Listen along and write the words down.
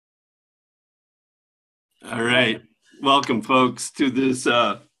All right. Welcome, folks, to this.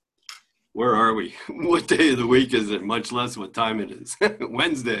 Where are we? What day of the week is it? Much less what time it is.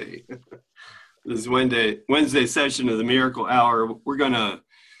 Wednesday. This is Wednesday session of the Miracle Hour. We're going to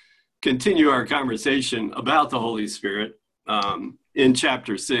continue our conversation about the Holy Spirit in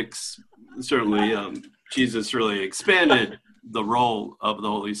chapter 6. Certainly, Jesus really expanded the role of the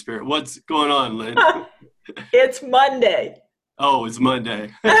Holy Spirit. What's going on, Lynn? It's Monday. Oh, it's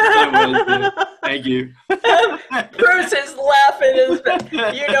Monday. Wednesday. Thank you. Bruce is laughing his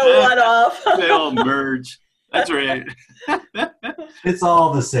you-know-what off. They all merge. That's right. It's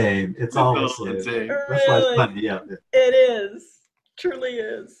all the same. It's all the same. That's why it's funny. Yeah. It is. Truly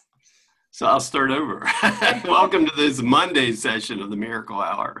is. So I'll start over. Welcome to this Monday session of the Miracle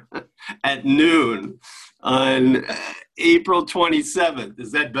Hour at noon on April 27th.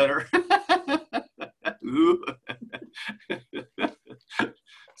 Is that better?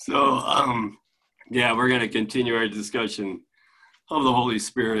 So, yeah, we're going to continue our discussion of the Holy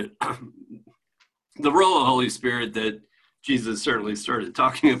Spirit, the role of the Holy Spirit that Jesus certainly started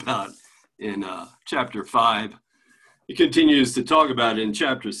talking about in chapter 5. He continues to talk about it in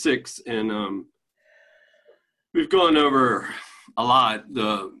chapter 6, and we've gone over a lot,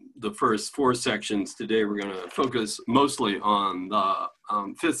 the first 4 sections. Today we're going to focus mostly on the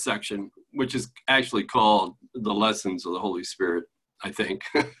 5th section, which is actually called the Lessons of the Holy Spirit, I think.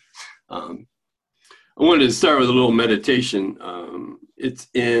 I wanted to start with a little meditation. It's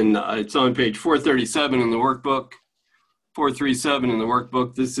on page 437 in the workbook, 437 in the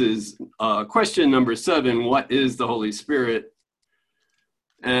workbook. This is question number 7. What is the Holy Spirit?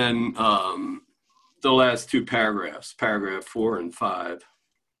 And the last 2 paragraphs, paragraph 4 and 5.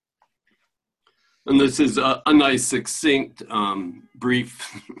 And this is a nice, succinct,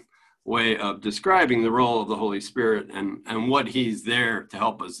 brief way of describing the role of the Holy Spirit and what he's there to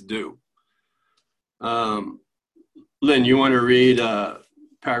help us do. Lynn, you want to read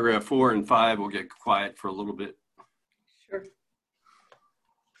paragraph 4 and 5? We'll get quiet for a little bit. Sure.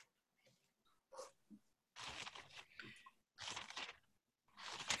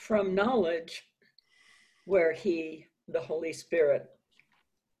 From knowledge, where he, the Holy Spirit,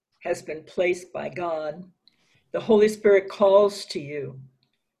 has been placed by God, the Holy Spirit calls to you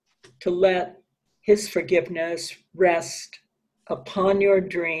to let his forgiveness rest upon your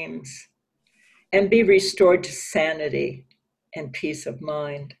dreams and be restored to sanity and peace of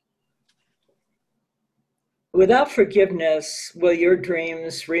mind. Without forgiveness, will your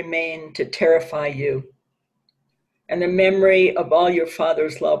dreams remain to terrify you, and the memory of all your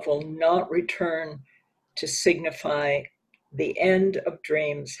Father's love will not return to signify the end of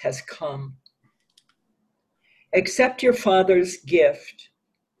dreams has come. Accept your Father's gift.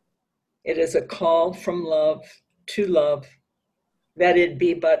 It is a call from love to love, that it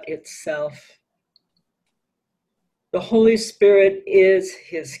be but itself. The Holy Spirit is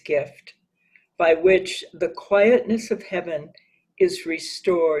his gift, by which the quietness of heaven is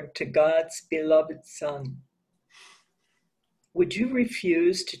restored to God's beloved Son. Would you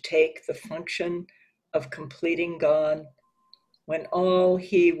refuse to take the function of completing God when all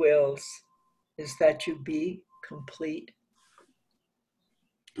he wills is that you be complete?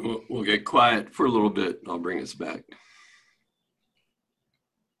 We'll get quiet for a little bit. I'll bring us back.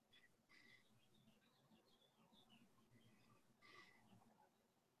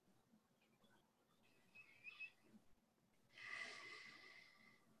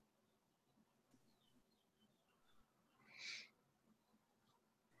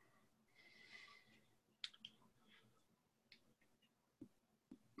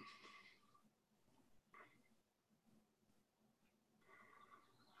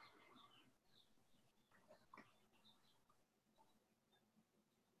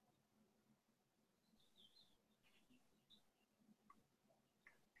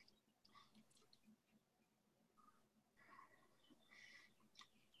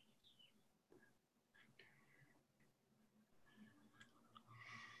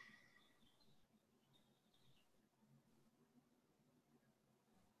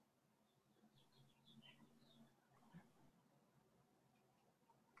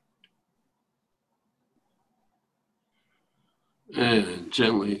 And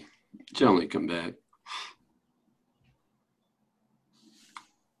gently come back.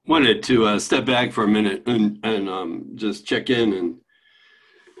 Wanted to step back for a minute and just check in and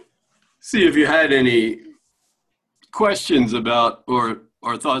see if you had any questions about or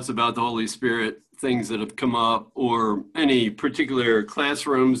thoughts about the Holy Spirit, things that have come up, or any particular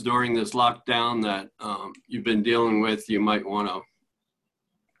classrooms during this lockdown that you've been dealing with you might want to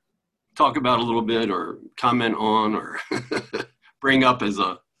talk about a little bit or comment on or bring up as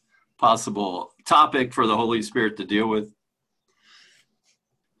a possible topic for the Holy Spirit to deal with?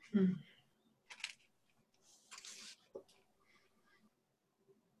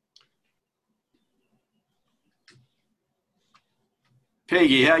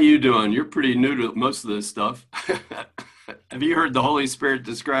 Peggy, how you doing? You're pretty new to most of this stuff. Have you heard the Holy Spirit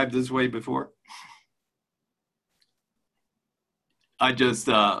described this way before? I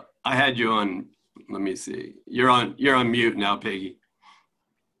had you on, let me see. You're on mute now, Peggy.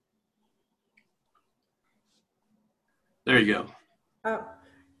 There you go.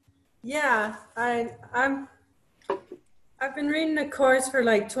 Yeah, I've been reading the course for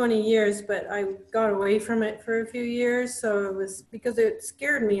like 20 years, but I got away from it for a few years. So it was because it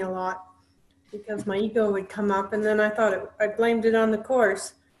scared me a lot, because my ego would come up, and then I thought I blamed it on the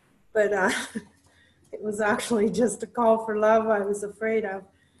course, but it was actually just a call for love I was afraid of.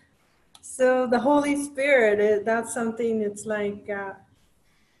 So the Holy Spirit, that's something. It's like I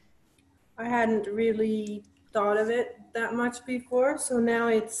hadn't really thought of it that much before. So now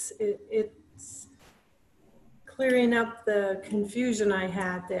it's clearing up the confusion I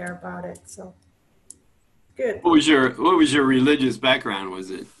had there about it. So good. What was your religious background?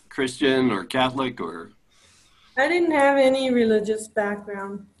 Was it Christian or Catholic or? I didn't have any religious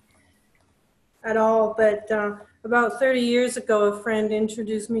background at all, but about 30 years ago, a friend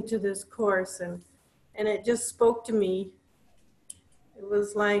introduced me to this course, and it just spoke to me. It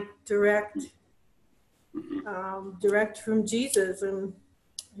was like direct from Jesus, and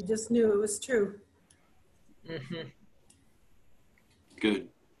I just knew it was true. Mm-hmm. Good.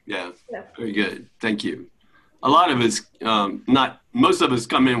 Yeah. Very good. Thank you. A lot of us, most of us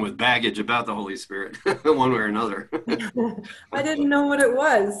come in with baggage about the Holy Spirit, one way or another. I didn't know what it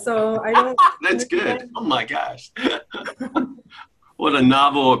was, so I don't. That's good. Oh my gosh. What a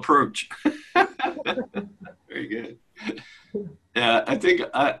novel approach. Very good. Yeah, I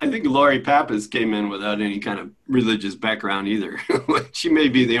think Lori Pappas came in without any kind of religious background either. She may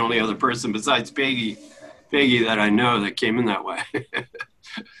be the only other person besides Peggy that I know that came in that way.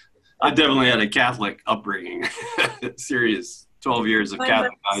 I definitely had a Catholic upbringing. Serious 12 years of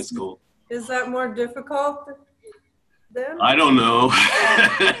Catholic high school. Is that more difficult then? I don't know.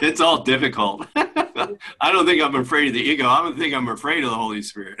 It's all difficult. I don't think I'm afraid of the ego. I don't think I'm afraid of the Holy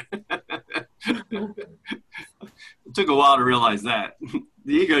Spirit. It took a while to realize that.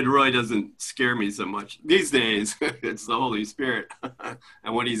 The ego really doesn't scare me so much. These days, it's the Holy Spirit.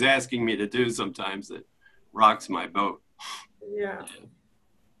 And what he's asking me to do sometimes that rocks my boat. Yeah.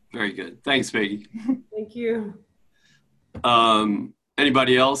 Very good. Thanks, Peggy. Thank you.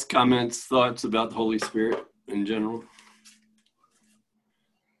 Anybody else? Comments, thoughts about the Holy Spirit in general?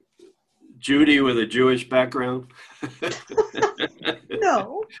 Judy with a Jewish background?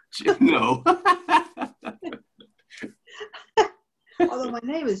 No. No. Although my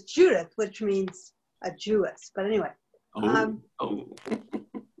name is Judith, which means a Jewess. But anyway.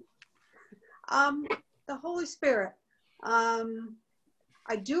 The Holy Spirit.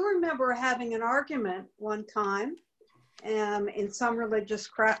 I do remember having an argument one time in some religious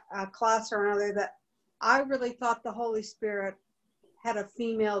class or another that I really thought the Holy Spirit had a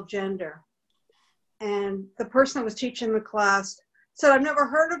female gender. And the person that was teaching the class said, "I've never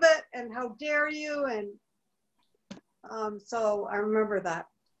heard of it, and how dare you?" And so I remember that.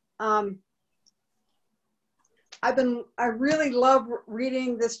 I really love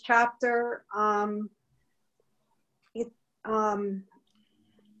reading this chapter.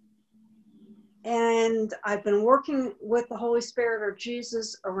 And I've been working with the Holy Spirit or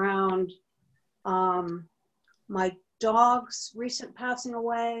Jesus around my dog's recent passing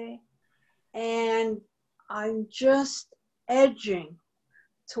away. And I'm just edging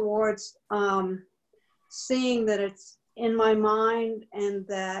towards seeing that it's in my mind and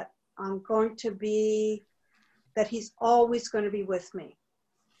that that he's always going to be with me.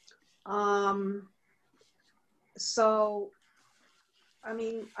 So, I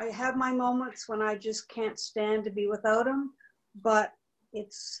mean, I have my moments when I just can't stand to be without him, but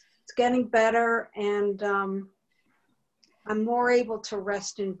it's getting better, and I'm more able to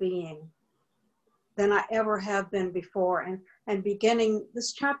rest in being than I ever have been before. And beginning,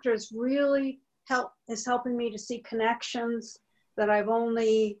 this chapter is really helping me to see connections that I've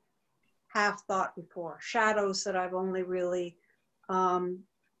only half thought before, shadows that I've only really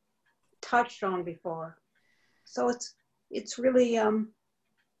touched on before. So it's really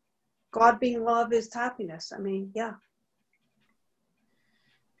God being love is happiness. I mean, yeah.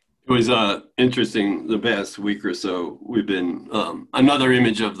 It was interesting the past week or so. We've been another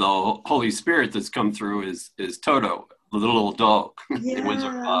image of the Holy Spirit that's come through is Toto, the little dog. Yeah. The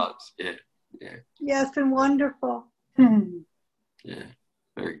Wizard of Oz. Yeah. Yeah, it's been wonderful. Yeah,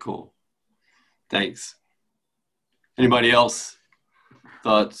 very cool. Thanks. Anybody else?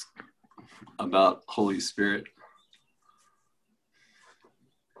 Thoughts about Holy Spirit?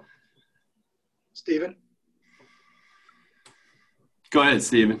 Stephen? Go ahead,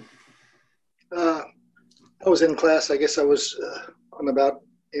 Stephen. I was in class. I guess I was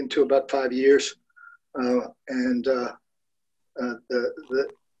into about 5 years, and the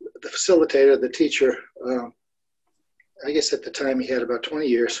facilitator, the teacher, I guess at the time he had about 20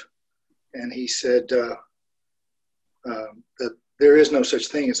 years, and he said that there is no such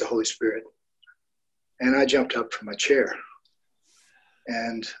thing as the Holy Spirit. And I jumped up from my chair,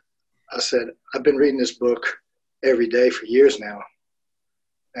 and I said, I've been reading this book every day for years now,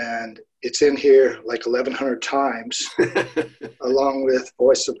 and it's in here like 1,100 times, along with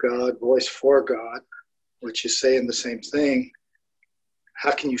voice of God, voice for God, which is saying the same thing.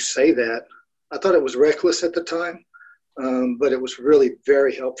 How can you say that? I thought it was reckless at the time, but it was really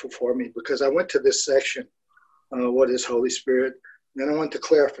very helpful for me, because I went to this section, what is Holy Spirit? Then I went to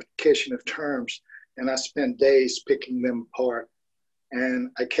clarification of terms, and I spent days picking them apart.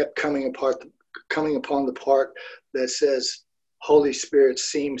 And I kept coming upon the part that says, Holy Spirit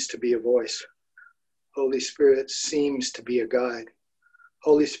seems to be a voice. Holy Spirit seems to be a guide.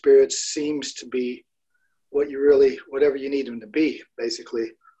 Holy Spirit seems to be whatever you need him to be,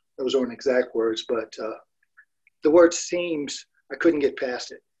 basically. Those aren't exact words, but the word seems, I couldn't get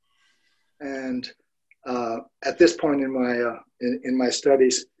past it. And at this point in my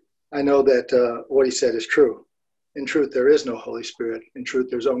studies, I know that what he said is true. In truth, there is no Holy Spirit. In truth,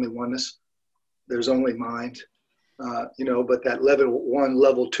 there's only oneness. There's only mind. But that level 1,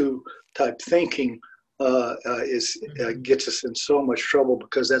 level 2 type thinking gets us in so much trouble,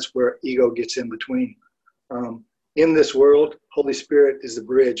 because that's where ego gets in between. In this world, Holy Spirit is the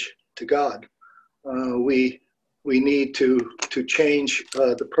bridge to God. We need to change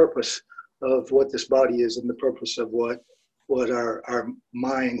the purpose of what this body is, and the purpose of what our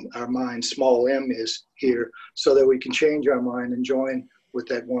mind, small m, is here, so that we can change our mind and join with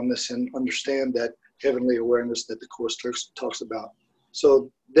that oneness and understand that heavenly awareness that the Course talks about.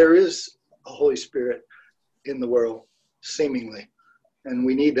 So there is a Holy Spirit in the world, seemingly, and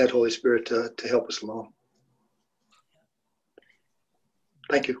we need that Holy Spirit to help us along.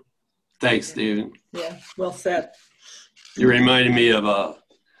 Thank you. Thanks, Stephen. Yeah, well said. You reminded me of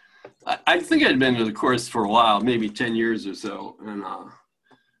I think I'd been to the Course for a while, maybe 10 years or so, and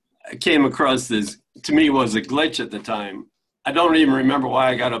I came across this, to me was a glitch at the time. I don't even remember why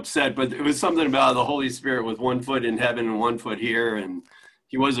I got upset, but it was something about the Holy Spirit with 1 foot in heaven and 1 foot here, and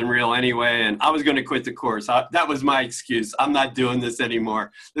he wasn't real anyway, and I was going to quit the Course. That was my excuse. I'm not doing this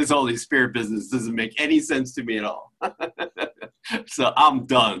anymore. This Holy Spirit business doesn't make any sense to me at all. So I'm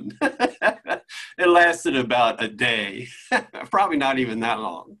done. It lasted about a day, probably not even that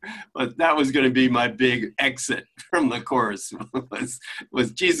long, but that was going to be my big exit from the Course,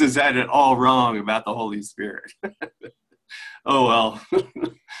 was Jesus had it all wrong about the Holy Spirit. Oh, well,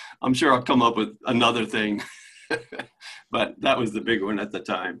 I'm sure I'll come up with another thing, but that was the big one at the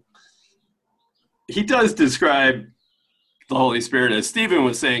time. He does describe the Holy Spirit, as Stephen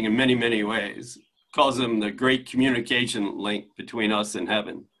was saying, in many, many ways. Calls him the great communication link between us and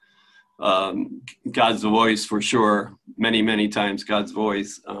heaven. God's voice, for sure, many, many times God's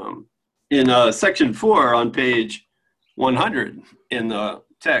voice. In section 4 on page 100 in the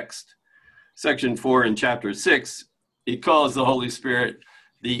text, section 4 in chapter 6, he calls the Holy Spirit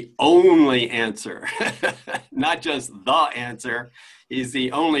the only answer. Not just the answer, he's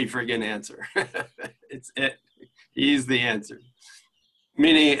the only friggin' answer. It's it. He's the answer.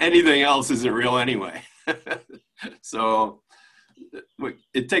 Meaning anything else isn't real anyway. So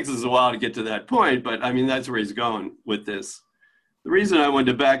it takes us a while to get to that point, but I mean, that's where he's going with this. The reason I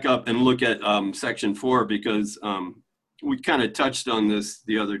wanted to back up and look at section 4, because we kind of touched on this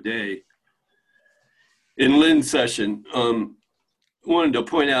the other day in Lynn's session. Wanted to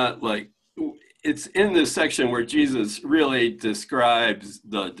point out, like, it's in this section where Jesus really describes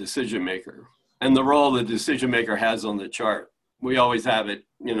the decision maker and the role the decision maker has on the chart. We always have it,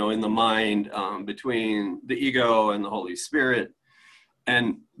 in the mind between the ego and the Holy Spirit.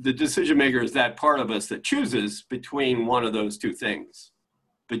 And the decision maker is that part of us that chooses between one of those two things.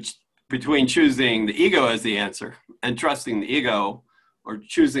 Between choosing the ego as the answer and trusting the ego, or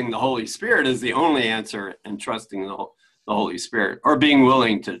choosing the Holy Spirit as the only answer and trusting the Holy Spirit, or being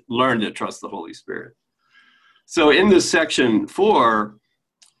willing to learn to trust the Holy Spirit. So in this section 4,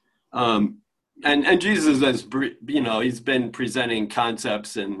 and Jesus has, he's been presenting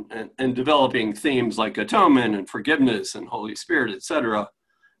concepts and developing themes like atonement and forgiveness and Holy Spirit, etc.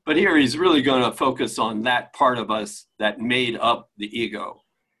 But here he's really going to focus on that part of us that made up the ego.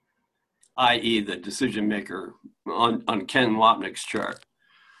 i.e. the decision maker on Ken Wapnick's chart.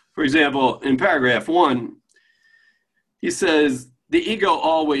 For example, in paragraph 1, he says, the ego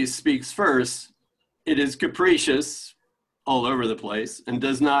always speaks first. It is capricious all over the place and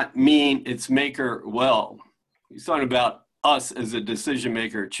does not mean its maker well. He's talking about us as a decision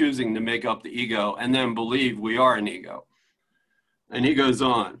maker choosing to make up the ego and then believe we are an ego. And he goes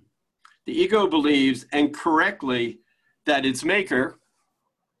on. The ego believes, and correctly, that its maker,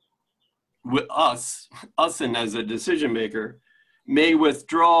 us and as a decision maker, may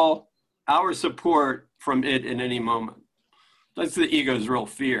withdraw our support from it at any moment. That's the ego's real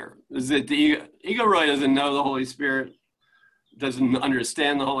fear. Is that the ego really doesn't know the Holy Spirit, doesn't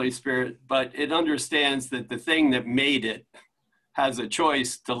understand the Holy Spirit, but it understands that the thing that made it has a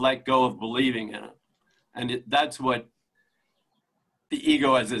choice to let go of believing in it. And that's what the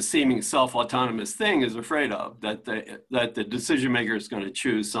ego as a seeming self-autonomous thing is afraid of, that the decision maker is going to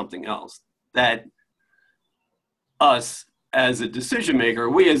choose something else. That us as a decision maker,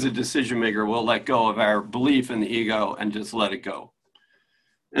 we as a decision maker will let go of our belief in the ego and just let it go.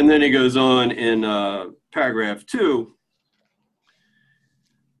 And then he goes on in paragraph 2,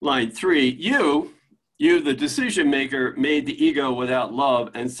 line 3, you, the decision maker, made the ego without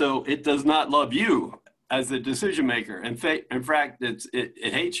love, and so it does not love you as the decision maker. In fact, it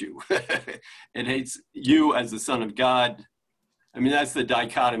hates you. It hates you as the Son of God. I mean, that's the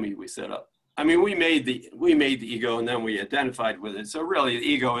dichotomy we set up. I mean, we made the ego and then we identified with it. So really, the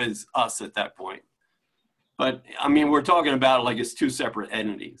ego is us at that point. But I mean, we're talking about it like it's two separate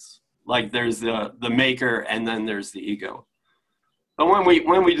entities. Like there's the maker and then there's the ego. But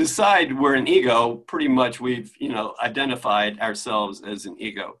when we decide we're an ego, pretty much we've identified ourselves as an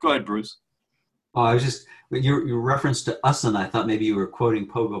ego. Go ahead, Bruce. Oh, I was just your reference to us, and I thought maybe you were quoting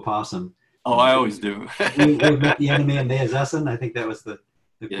Pogo Possum. Oh, I always do. we met the enemy and they as us, and I think that was the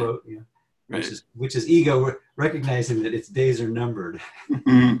quote. Yeah. Right. Which is ego recognizing that its days are numbered.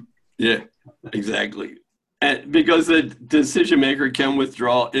 Yeah, exactly. And because the decision maker can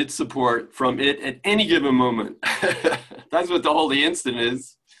withdraw its support from it at any given moment. That's what the holy instant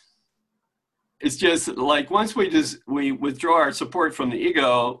is. It's just like once we withdraw our support from the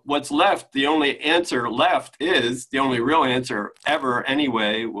ego, what's left, the only answer left is, the only real answer ever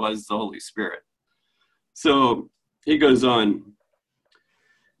anyway, was the Holy Spirit. So he goes on.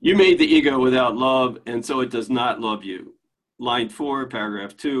 You made the ego without love, and so it does not love you. Line 4,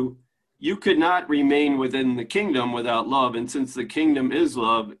 paragraph 2. You could not remain within the kingdom without love, and since the kingdom is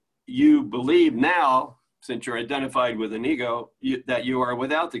love, you believe now, since you're identified with an ego, that you are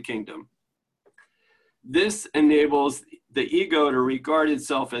without the kingdom. This enables the ego to regard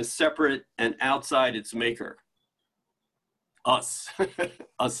itself as separate and outside its maker. Us.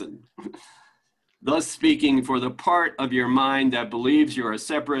 Usin. Thus speaking for the part of your mind that believes you are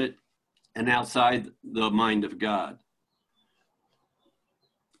separate and outside the mind of God.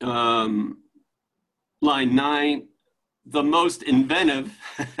 Line 9, the most inventive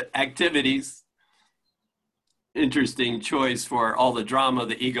activities, interesting choice for all the drama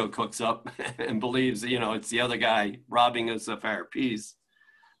the ego cooks up and believes, it's the other guy robbing us of our peace.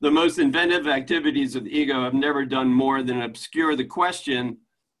 The most inventive activities of the ego have never done more than obscure the question,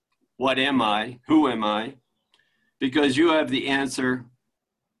 what am I? Who am I? Because you have the answer,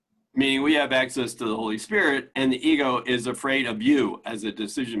 meaning we have access to the Holy Spirit, and the ego is afraid of you as a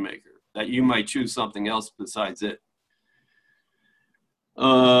decision maker, that you might choose something else besides it.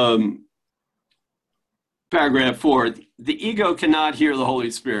 Paragraph 4, the ego cannot hear the Holy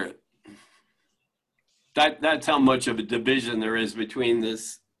Spirit. That's how much of a division there is between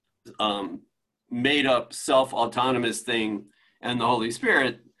this made-up self-autonomous thing and the Holy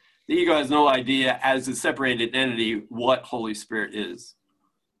Spirit. The ego has no idea as a separated entity what Holy Spirit is,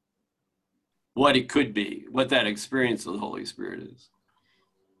 what it could be, what that experience of the Holy Spirit is.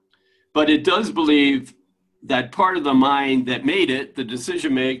 But it does believe that part of the mind that made it, the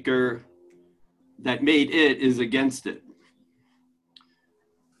decision maker that made it, is against it.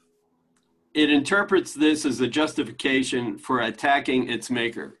 It interprets this as a justification for attacking its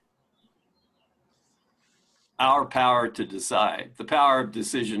maker. Our power to decide. The power of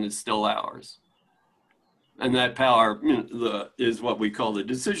decision is still ours. And that power is what we call the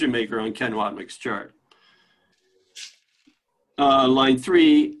decision maker on Ken Wapnick's chart. Line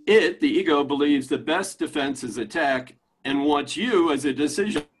 3, the ego, believes the best defense is attack and wants you as a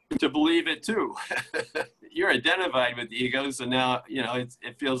decision to believe it too. You're identified with the ego, so now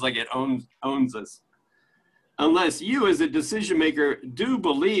it feels like it owns us. Unless you as a decision maker do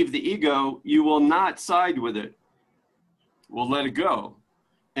believe the ego, you will not side with it. We'll let it go.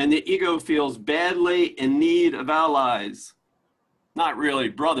 And the ego feels badly in need of allies. not really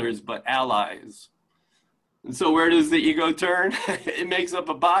brothers, but allies. And so where does the ego turn? It makes up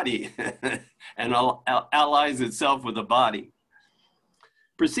a body and allies itself with a body.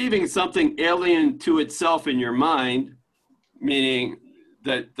 Perceiving something alien to itself in your mind, meaning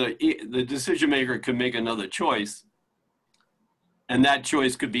that the decision maker could make another choice, and that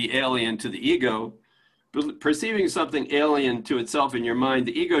choice could be alien to the ego. Perceiving something alien to itself in your mind,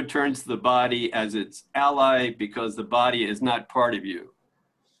 the ego turns to the body as its ally because the body is not part of you.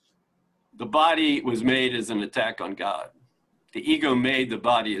 The body was made as an attack on God. The ego made the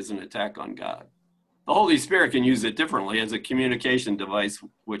body as an attack on God. The Holy Spirit can use it differently as a communication device,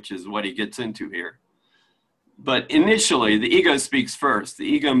 which is what he gets into here. But initially, the ego speaks first. The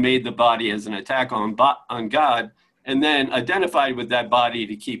ego made the body as an attack on God, and then identified with that body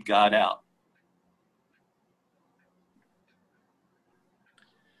to keep God out.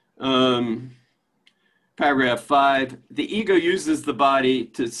 Paragraph 5, the ego uses the body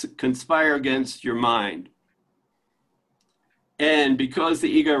to conspire against your mind. And because the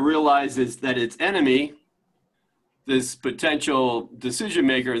ego realizes that its enemy, this potential decision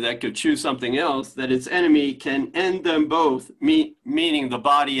maker that could choose something else, that its enemy can end them both, meaning the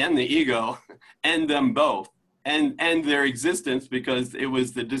body and the ego, end them both, and end their existence, because it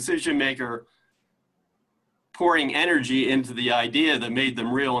was the decision maker pouring energy into the idea that made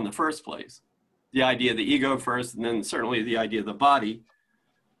them real in the first place. The idea of the ego first, and then certainly the idea of the body.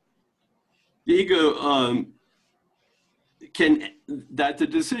 The ego that the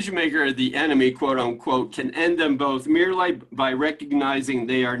decision maker, the enemy, quote unquote, can end them both merely by recognizing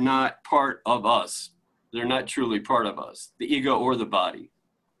they are not part of us. They're not truly part of us, the ego or the body.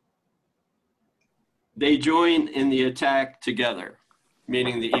 They join in the attack together,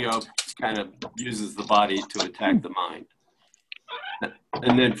 meaning the ego kind of uses the body to attack the mind,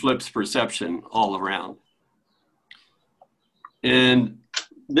 and then flips perception all around. And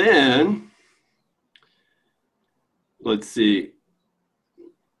then, let's see,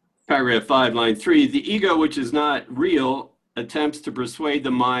 paragraph 5, line 3, the ego, which is not real, attempts to persuade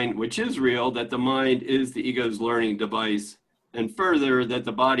the mind, which is real, that the mind is the ego's learning device, and further, that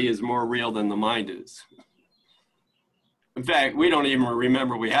the body is more real than the mind is. In fact, we don't even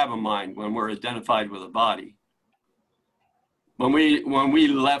remember we have a mind when we're identified with a body. When we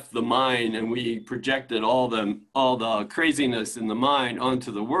left the mind and we projected all the craziness in the mind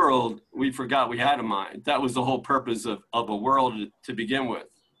onto the world, we forgot we had a mind. That was the whole purpose of a world to begin with.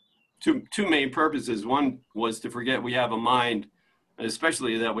 Two main purposes. One was to forget we have a mind,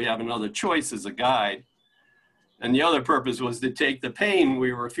 especially that we have another choice as a guide. And the other purpose was to take the pain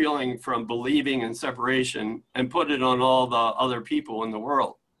we were feeling from believing in separation and put it on all the other people in the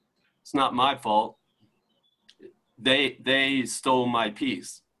world. It's not my fault. They stole my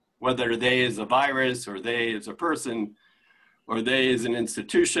peace, whether they is a virus or they is a person or they is an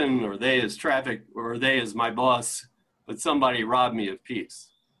institution or they is traffic or they is my boss, but somebody robbed me of peace.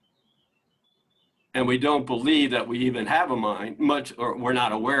 And we don't believe that we even have a mind, or we're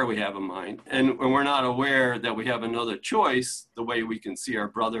not aware we have a mind. And we're not aware that we have another choice, the way we can see our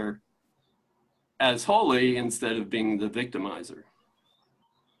brother as holy instead of being the victimizer.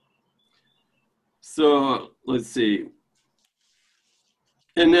 So let's see.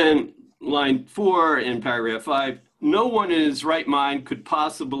 And then line 4 in paragraph 5, no one in his right mind could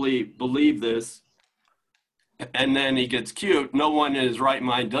possibly believe this. And then he gets cute. No one in his right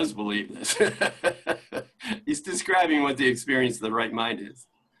mind does believe this. He's describing what the experience of the right mind is.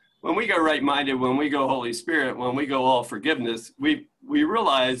 When we go right-minded, when we go Holy Spirit, when we go all forgiveness, we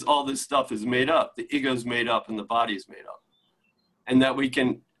realize all this stuff is made up. The ego's made up and the body's made up. And that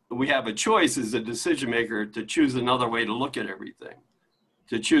we have a choice as a decision maker to choose another way to look at everything,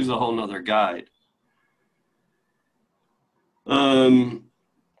 to choose a whole nother guide. And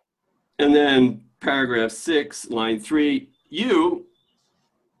then paragraph 6, line 3, you,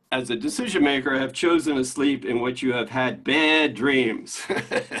 as a decision maker, have chosen a sleep in which you have had bad dreams.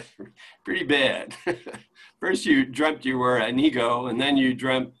 Pretty bad. First you dreamt you were an ego, and then you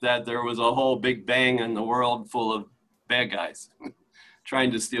dreamt that there was a whole big bang in the world full of bad guys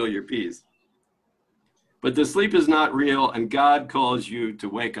trying to steal your peace. But the sleep is not real, and God calls you to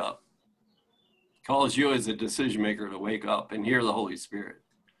wake up. Calls you as a decision maker to wake up and hear the Holy Spirit.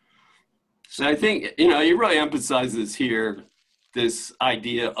 So I think, he really emphasizes here this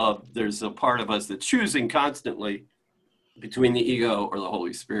idea of there's a part of us that's choosing constantly between the ego or the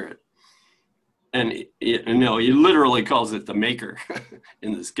Holy Spirit. And, he literally calls it the maker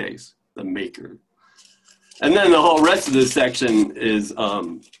in this case, the maker. And then the whole rest of this section is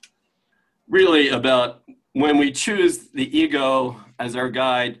really about when we choose the ego as our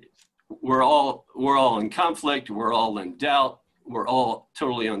guide, we're all in conflict, we're all in doubt, we're all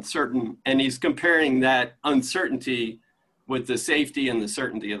totally uncertain. And he's comparing that uncertainty with the safety and the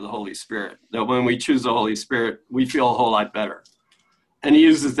certainty of the Holy Spirit. That when we choose the Holy Spirit, we feel a whole lot better. And he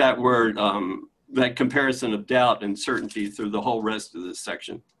uses that word, that comparison of doubt and certainty through the whole rest of this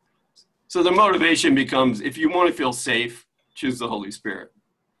section. So the motivation becomes, if you want to feel safe, choose the Holy Spirit.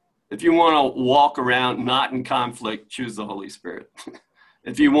 If you want to walk around not in conflict, choose the Holy Spirit.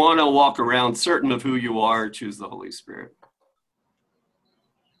 If you want to walk around certain of who you are, choose the Holy Spirit.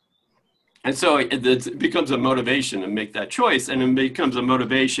 And so it becomes a motivation to make that choice, and it becomes a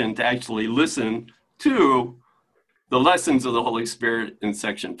motivation to actually listen to the lessons of the Holy Spirit in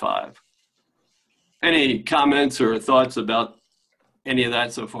section 5. Any comments or thoughts about any of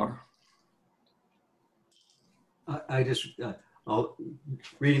that so far? I just,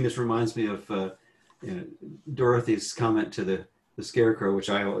 reading this reminds me of Dorothy's comment to the scarecrow,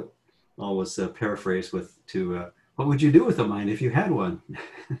 which I always paraphrase with what would you do with a mind if you had one?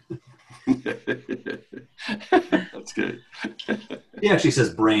 That's good. He actually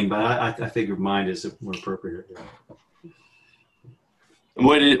says brain, but I figure mind is more appropriate.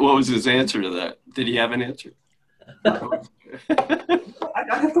 What was his answer to that? Did he have an answer? I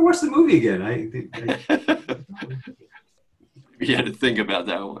have to watch the movie again. You had to think about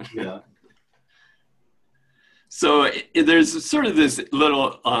that one. Yeah. So there's sort of this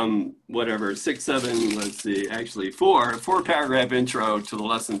little, 6, 7, let's see, actually 4 paragraph intro to the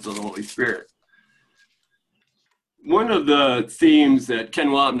lessons of the Holy Spirit. One of the themes that Ken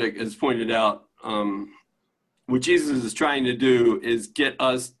Wapnick has pointed out, what Jesus is trying to do is get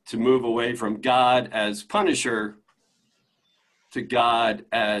us to move away from God as punisher to God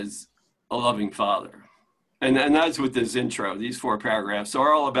as a loving Father. And that's what this intro, these 4 paragraphs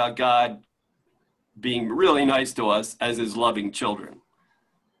are all about God being really nice to us as his loving children.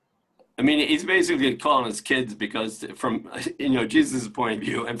 I mean, he's basically calling us kids because from, Jesus' point of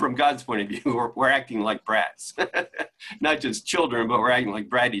view and from God's point of view, we're acting like brats, not just children, but we're acting like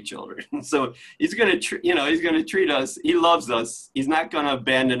bratty children. So he's going to, he's going to treat us. He loves us. He's not going to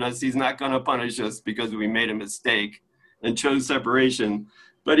abandon us. He's not going to punish us because we made a mistake and chose separation,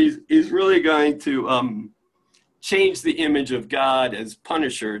 but he's really going to, change the image of God as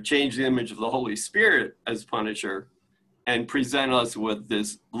punisher, change the image of the Holy Spirit as punisher, and present us with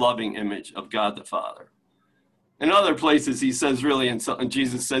this loving image of God the Father. In other places, he says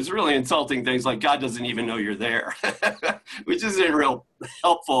Jesus says really insulting things like God doesn't even know you're there, which isn't real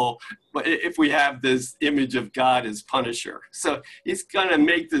helpful if we have this image of God as punisher. So he's going to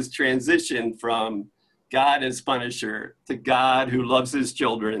make this transition from God as punisher to God who loves his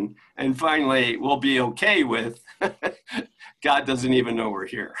children, and finally we'll be okay with God doesn't even know we're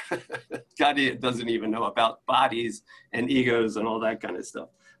here. God doesn't even know about bodies and egos and all that kind of stuff.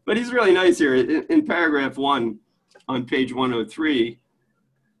 But he's really nice here. In paragraph 1 on page 103,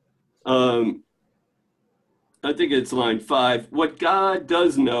 I think it's line 5, what God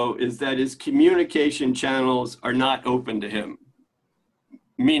does know is that his communication channels are not open to him.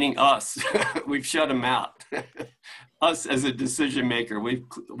 Meaning us. We've shut them out. Us as a decision maker,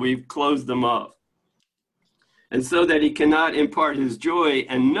 we've closed them off. And so that he cannot impart his joy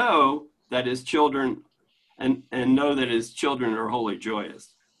and know that his children and know that his children are wholly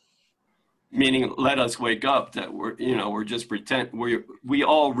joyous. Meaning, let us wake up that we're just we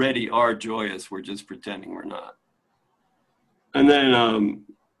already are joyous. We're just pretending we're not. And then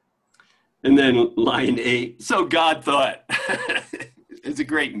line 8. So God thought. It's a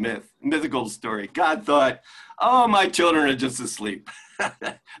great mythical story. God thought, oh, my children are just asleep.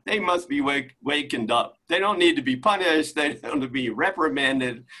 They must be wakened up. They don't need to be punished. They don't need to be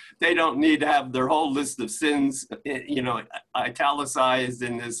reprimanded. They don't need to have their whole list of sins, italicized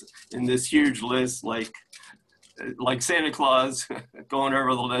in this huge list, like Santa Claus going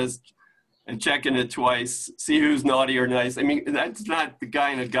over the list and checking it twice, see who's naughty or nice. I mean, that's not the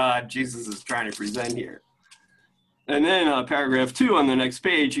kind of God Jesus is trying to present here. And then paragraph 2 on the next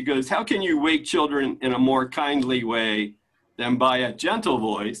page, he goes, how can you wake children in a more kindly way than by a gentle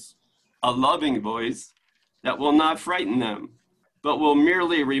voice, a loving voice that will not frighten them, but will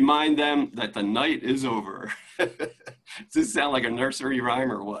merely remind them that the night is over? Does this sound like a nursery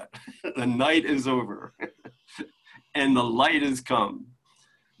rhyme or what? The night is over and the light has come.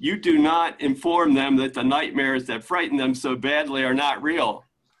 You do not inform them that the nightmares that frighten them so badly are not real.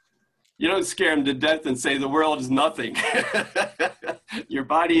 You don't scare them to death and say the world is nothing. Your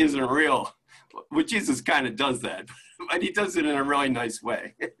body isn't real. Well, Jesus kind of does that, but he does it in a really nice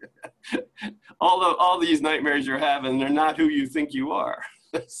way. All these nightmares you're having, they're not who you think you are.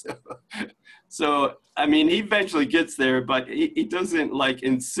 So I mean, he eventually gets there, but he doesn't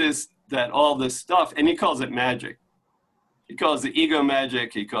insist that all this stuff, and he calls it magic. He calls the ego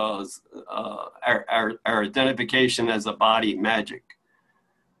magic. He calls our identification as a body magic.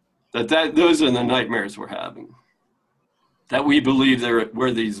 Those are the nightmares we're having. That we believe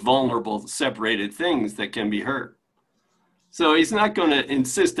we're these vulnerable, separated things that can be hurt. So he's not going to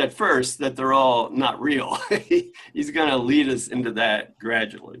insist at first that they're all not real. He's going to lead us into that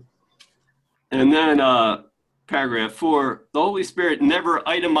gradually. And then paragraph 4, the Holy Spirit never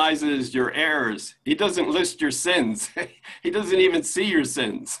itemizes your errors. He doesn't list your sins. He doesn't even see your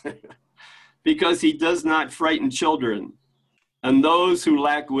sins because he does not frighten children. And those who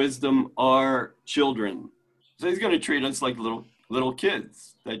lack wisdom are children. So he's going to treat us like little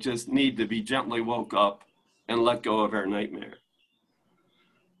kids that just need to be gently woke up and let go of our nightmare.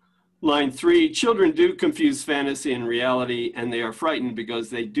 Line 3, children do confuse fantasy and reality, and they are frightened because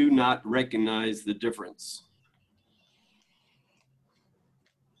they do not recognize the difference.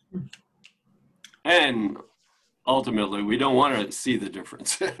 And ultimately, we don't want to see the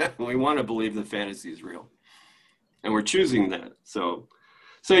difference. We want to believe the fantasy is real. And we're choosing that. So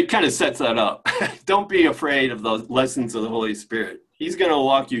it kind of sets that up. Don't be afraid of the lessons of the Holy Spirit. He's going to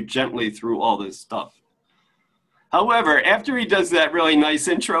walk you gently through all this stuff. However, after he does that really nice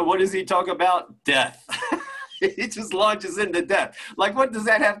intro, what does he talk about? Death. He just launches into death. Like, what does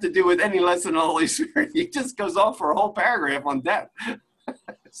that have to do with any lesson of the Holy Spirit? He just goes off for a whole paragraph on death.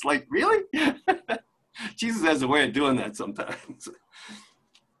 It's like, really? Jesus has a way of doing that sometimes.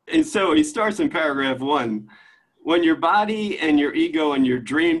 And so he starts in paragraph 1. When your body and your ego and your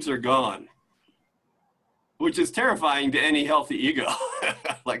dreams are gone, which is terrifying to any healthy ego.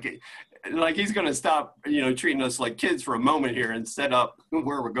 like he's going to stop, treating us like kids for a moment here and set up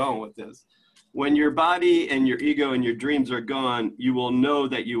where we're going with this. When your body and your ego and your dreams are gone, you will know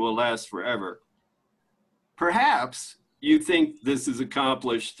that you will last forever. Perhaps you think this is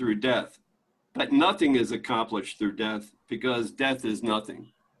accomplished through death, but nothing is accomplished through death because death is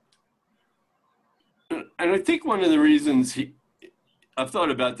nothing. And I think one of the reasons I've thought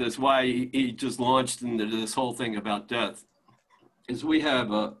about this, why he just launched into this whole thing about death, is we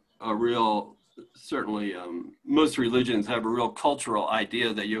have a real, certainly most religions have a real cultural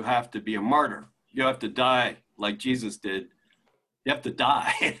idea that you have to be a martyr. You have to die like Jesus did. You have to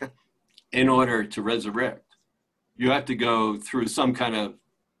die in order to resurrect. You have to go through some kind of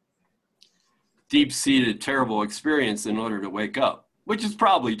deep-seated, terrible experience in order to wake up, which is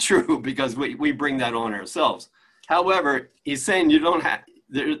probably true because we bring that on ourselves. However, he's saying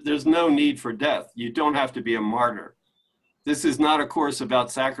there's no need for death. You don't have to be a martyr. This is not a course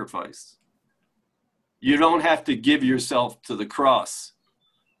about sacrifice. You don't have to give yourself to the cross.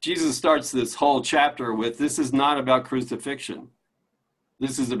 Jesus starts this whole chapter with, this is not about crucifixion.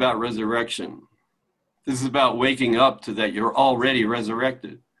 This is about resurrection. This is about waking up to that you're already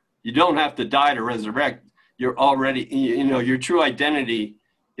resurrected. You don't have to die to resurrect. You're already, your true identity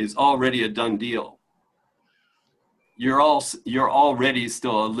is already a done deal. You're already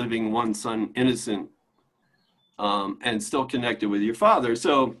still a living one son, innocent, and still connected with your Father.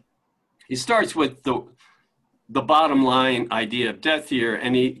 So he starts with the bottom line idea of death here,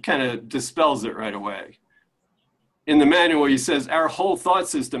 and he kind of dispels it right away. In the manual, he says, our whole thought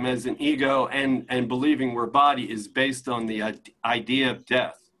system as an ego and believing we're body is based on the idea of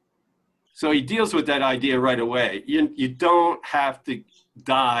death. So he deals with that idea right away. You don't have to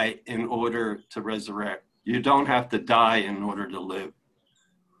die in order to resurrect. You don't have to die in order to live.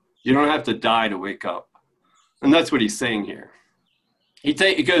 You don't have to die to wake up. And that's what he's saying here. He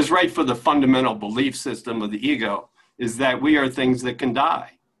goes right for the fundamental belief system of the ego, is that we are things that can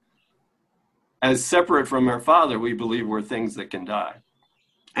die. As separate from our Father, we believe we're things that can die.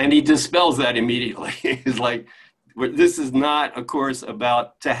 And he dispels that immediately. He's like, this is not a course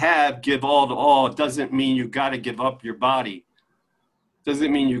about give all to all. It doesn't mean you got to give up your body.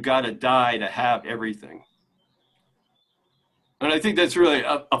 Doesn't mean you got to die to have everything. And I think that's really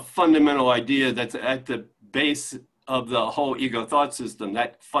a fundamental idea that's at the base of the whole ego thought system,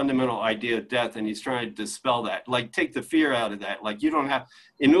 that fundamental idea of death. And he's trying to dispel that, like take the fear out of that. Like you don't have,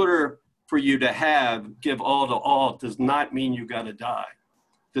 in order for you to give all to all, does not mean you got to die.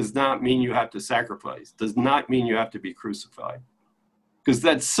 Does not mean you have to sacrifice. Does not mean you have to be crucified. Because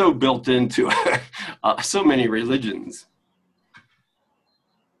that's so built into so many religions.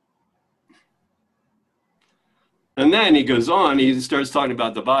 And then he goes on, he starts talking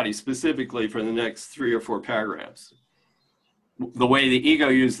about the body specifically for the next 3 or 4 paragraphs. The way the ego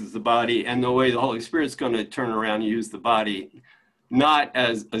uses the body and the way the Holy Spirit's going to turn around and use the body, not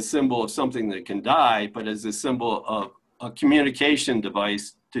as a symbol of something that can die, but as a symbol of a communication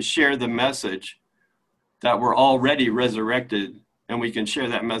device to share the message that we're already resurrected and we can share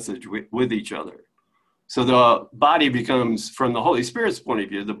that message with each other. So the body becomes, from the Holy Spirit's point of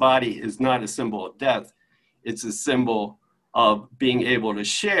view, the body is not a symbol of death. It's a symbol of being able to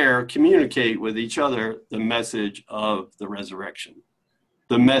share, communicate with each other the message of the resurrection.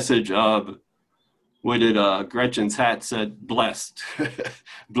 The message of, what did Gretchen's hat said? Blessed.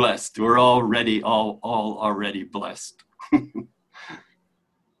 Blessed. We're already all already blessed.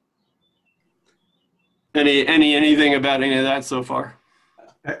 Anything about any of that so far?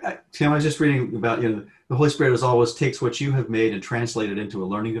 Tim, I was just reading about, the Holy Spirit as always takes what you have made and translate it into a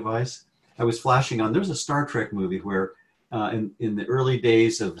learning device. I was flashing on, there's a Star Trek movie where in the early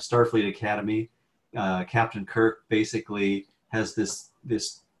days of Starfleet Academy, Captain Kirk basically has this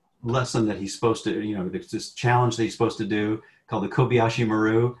lesson that he's supposed to, this challenge that he's supposed to do called the Kobayashi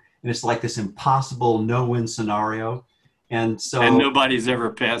Maru. And it's like this impossible no-win scenario. And nobody's ever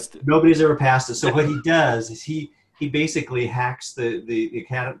passed it. Nobody's ever passed it. So what he does is he basically hacks the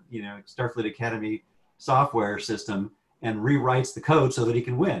Academy, Starfleet Academy software system and rewrites the code so that he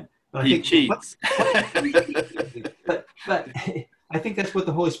can win. But He cheats. But I think that's what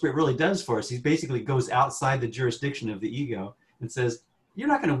the Holy Spirit really does for us. He basically goes outside the jurisdiction of the ego and says, you're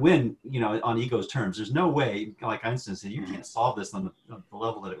not going to win, on ego's terms. There's no way, like Einstein said, you can't solve this on the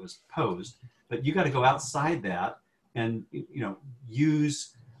level that it was posed. But you got to go outside that and,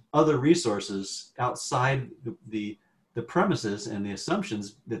 use other resources outside the premises and the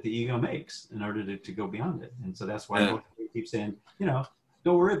assumptions that the ego makes in order to go beyond it. And so that's why we keep saying,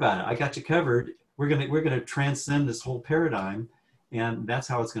 don't worry about it. I got you covered. We're gonna transcend this whole paradigm, and that's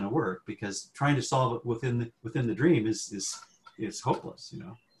how it's gonna work. Because trying to solve it within the dream is hopeless.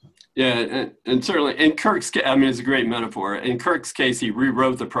 Yeah, and certainly in Kirk's case, it's a great metaphor. In Kirk's case, he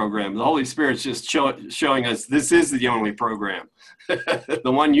rewrote the program. The Holy Spirit's just showing us this is the only program. The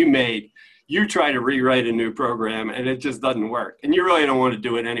one you made, you try to rewrite a new program and it just doesn't work. And you really don't want to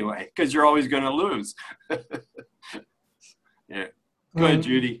do it anyway because you're always going to lose. Yeah. Go ahead,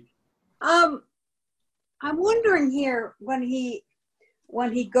 Judy. I'm wondering here when he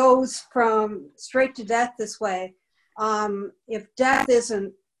goes from straight to death this way, if death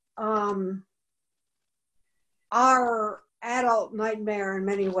isn't our adult nightmare in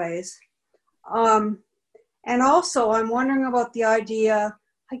many ways. And also I'm wondering about the idea,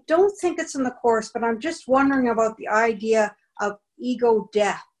 I don't think it's in the Course, but I'm just wondering about the idea of ego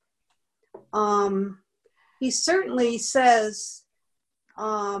death. He certainly says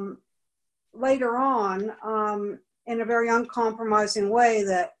later on in a very uncompromising way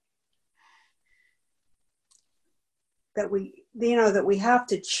that we have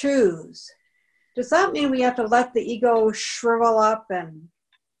to choose. Does that mean we have to let the ego shrivel up and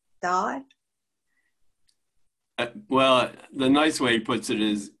die? Well, the nice way he puts it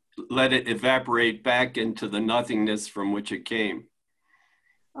is let it evaporate back into the nothingness from which it came.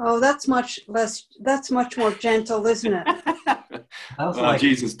 Oh, that's much more gentle, isn't it? Well,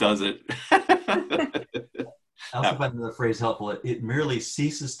 Jesus does it. I also find the phrase helpful. It merely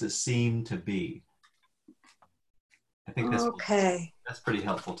ceases to seem to be. I think that's pretty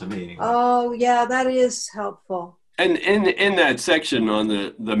helpful to me. Anyway. Oh, yeah, that is helpful. And in that section on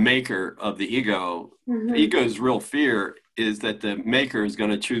the maker of the ego, the ego's real fear is that the maker is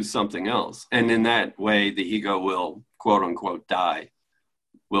going to choose something else. And in that way, the ego will, quote unquote, die,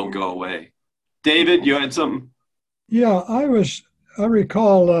 will go away. David, you had something? Yeah, I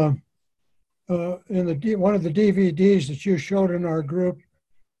recall in one of the DVDs that you showed in our group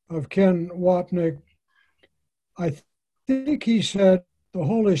of Ken Wapnick, I think he said the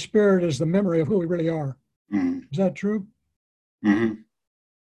Holy Spirit is the memory of who we really are. Mm-hmm. Is that true? Mm-hmm.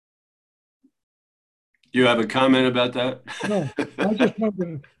 You have a comment about that? No, I just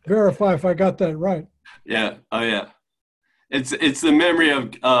wanted to verify if I got that right. Yeah. Oh, yeah. It's the memory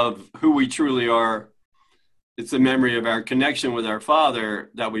of who we truly are. It's the memory of our connection with our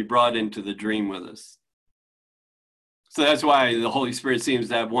Father that we brought into the dream with us. So that's why the Holy Spirit seems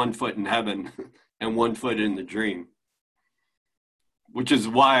to have 1 foot in heaven and 1 foot in the dream, which is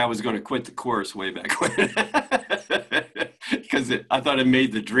why I was going to quit the Course way back when. Because I thought it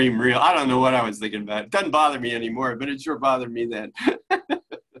made the dream real. I don't know what I was thinking about. It doesn't bother me anymore, but it sure bothered me then.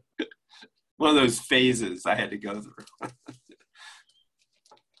 One of those phases I had to go through.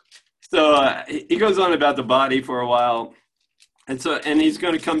 So he goes on about the body for a while. And he's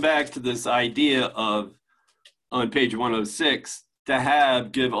going to come back to this idea of, on page 106, to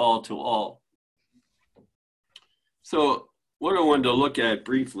give all to all. So what I wanted to look at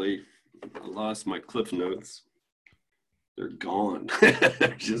briefly, I lost my cliff notes. They're gone.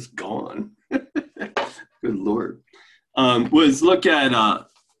 They're just gone. Good Lord. Was look at,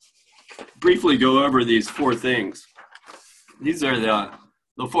 briefly go over these 4 things. These are the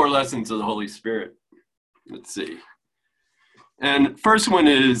 4 lessons of the Holy Spirit. Let's see. And first one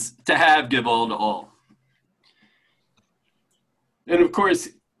is to have, give all to all. And of course,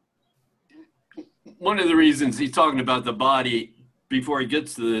 one of the reasons he's talking about the body before he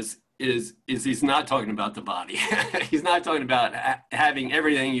gets to this is he's not talking about the body. He's not talking about having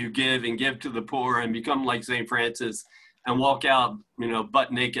everything you give and give to the poor and become like St. Francis and walk out,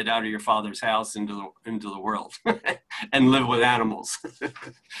 butt naked out of your father's house into the world and live with animals.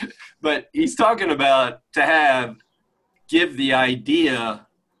 But he's talking about to give the idea,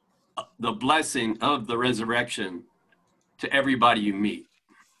 the blessing of the resurrection to everybody you meet.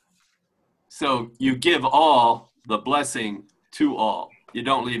 So you give all the blessing to all. You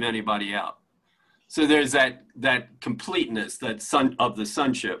don't leave anybody out. So there's that completeness, that of the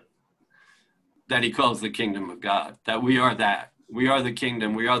sonship that he calls the kingdom of God, that we are that. We are the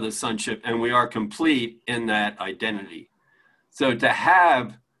kingdom, we are the sonship, and we are complete in that identity. So to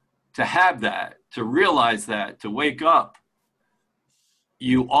have that, to realize that, to wake up,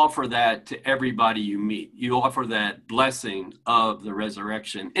 you offer that to everybody you meet. You offer that blessing of the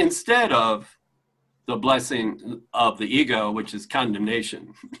resurrection instead of the blessing of the ego, which is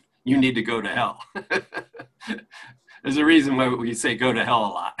condemnation. You need to go to hell. There's a reason why we say go to hell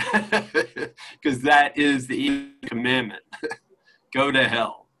a lot, because that is the ego commandment. Go to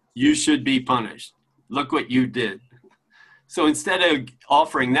hell. You should be punished. Look what you did. So instead of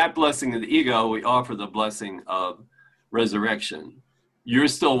offering that blessing of the ego, we offer the blessing of resurrection. You're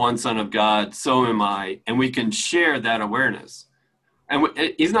still one son of God, so am I, and we can share that awareness. And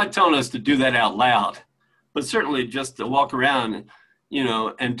he's not telling us to do that out loud, but certainly just to walk around,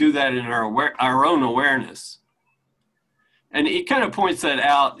 and do that in our own awareness. And he kind of points that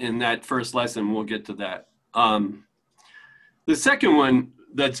out in that first lesson. We'll get to that. The second one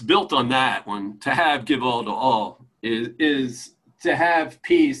that's built on that one, to have, give all to all, is to have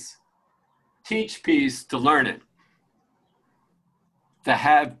peace, teach peace, to learn it. To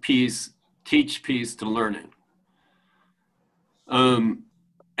have peace, teach peace, to learn it.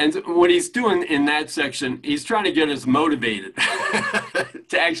 And what he's doing in that section, he's trying to get us motivated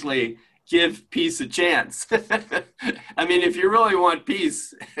to actually give peace a chance. I mean, if you really want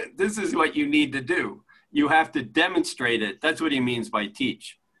peace, this is what you need to do. You have to demonstrate it. That's what he means by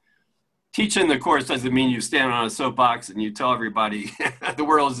teach. Teaching the course doesn't mean you stand on a soapbox and you tell everybody the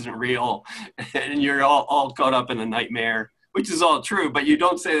world isn't real and you're all caught up in a nightmare, which is all true, but you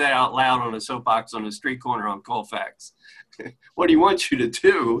don't say that out loud on a soapbox on a street corner on Colfax. What he wants you to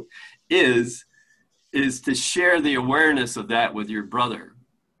do is to share the awareness of that with your brother,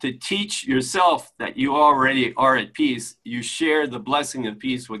 to teach yourself that you already are at peace. You share the blessing of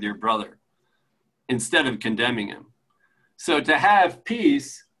peace with your brother instead of condemning him. So to have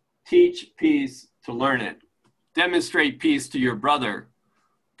peace, teach peace, to learn it. Demonstrate peace to your brother,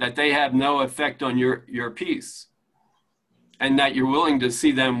 that they have no effect on your peace, and that you're willing to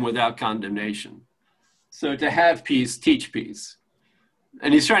see them without condemnation. So to have peace, teach peace.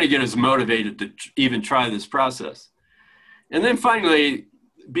 And he's trying to get us motivated to even try this process. And then finally,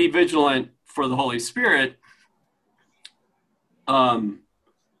 be vigilant for the Holy Spirit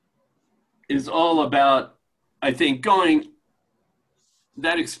is all about, I think, going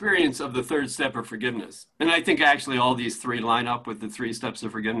that experience of the third step of forgiveness. And I think actually all these three line up with the 3 steps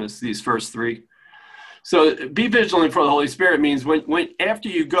of forgiveness, these first 3. So be vigilant for the Holy Spirit means when after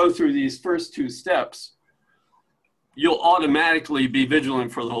you go through these first 2 steps, you'll automatically be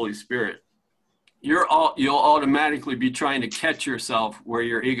vigilant for the Holy Spirit. You'll automatically be trying to catch yourself where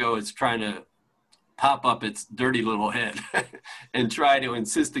your ego is trying to pop up its dirty little head and try to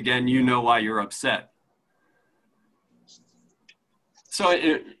insist again, why you're upset. So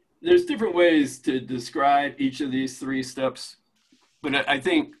there's different ways to describe each of these 3 steps, but I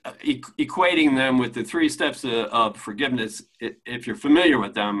think equating them with the 3 steps of forgiveness, if you're familiar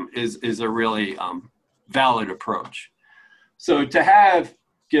with them, is a really valid approach. So to have,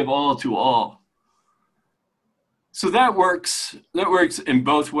 give all to all. So that works in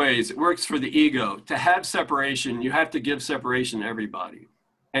both ways. It works for the ego. To have separation, you have to give separation to everybody,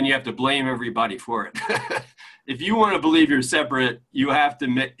 and you have to blame everybody for it. If you want to believe you're separate, you have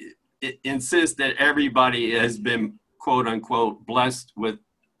to insist that everybody has been, quote unquote, blessed with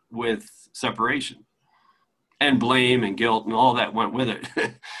separation, and blame and guilt and all that went with it.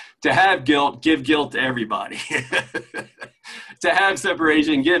 To have guilt, give guilt to everybody. To have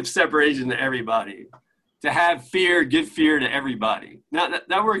separation, give separation to everybody. To have fear, give fear to everybody. Now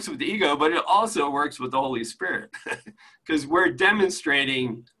that works with the ego, but it also works with the Holy Spirit, because we're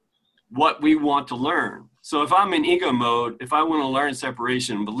demonstrating what we want to learn. So if I'm in ego mode, if I want to learn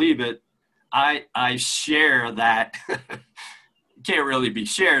separation and believe it, I share that can't really be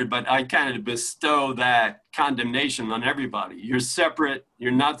shared, but I kind of bestow that condemnation on everybody. You're separate,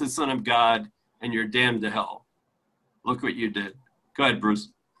 you're not the son of God, and you're damned to hell. Look what you did. Go ahead, Bruce.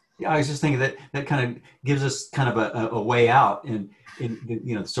 Yeah, I was just thinking that that kind of gives us kind of a way out, and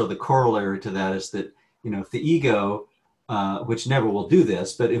you know, sort of the corollary to that is that, you know, if the ego, which never will do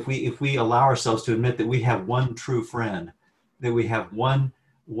this, but if we allow ourselves to admit that we have one true friend, that we have one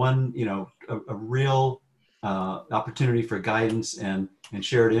you know, a real opportunity for guidance and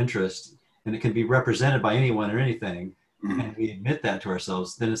shared interest, and it can be represented by anyone or anything, and we admit that to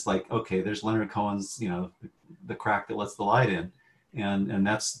ourselves, then it's like, okay, there's Leonard Cohen's, you know, the crack that lets the light in. And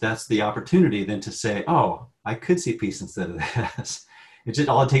that's the opportunity then to say, oh, I could see peace instead of this. It just,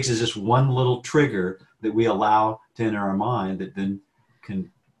 all it takes is just one little trigger that we allow to enter our mind that then can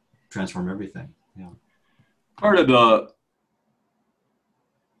transform everything. Yeah. Part of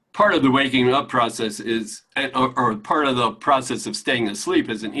the waking up process is, or part of the process of staying asleep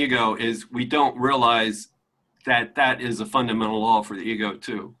as an ego, is we don't realize that that is a fundamental law for the ego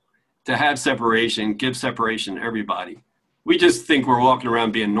too. To have separation, give separation to everybody. We just think we're walking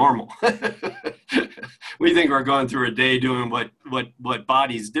around being normal. We think we're going through a day doing what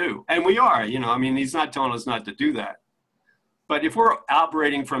bodies do. And we are, you know, I mean, he's not telling us not to do that. But if we're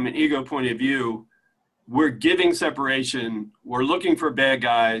operating from an ego point of view, we're giving separation, we're looking for bad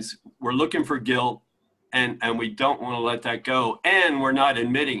guys, we're looking for guilt, and we don't want to let that go, and we're not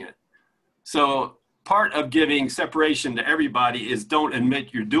admitting it. So part of giving separation to everybody is don't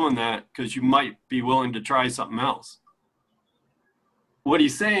admit you're doing that, because you might be willing to try something else. What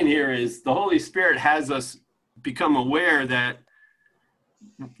he's saying here is the Holy Spirit has us become aware that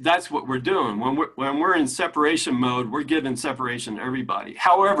that's what we're doing. When we're in separation mode, we're giving separation to everybody.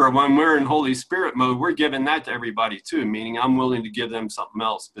 However, when we're in Holy Spirit mode, we're giving that to everybody too, meaning I'm willing to give them something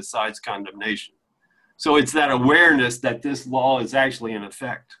else besides condemnation. So it's that awareness that this law is actually in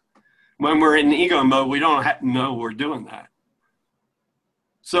effect. When we're in ego mode, we don't know we're doing that.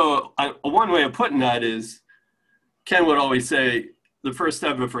 So one way of putting that is, Ken would always say, the first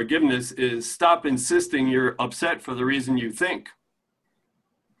step of forgiveness is stop insisting you're upset for the reason you think.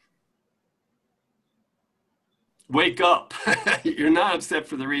 Wake up. You're not upset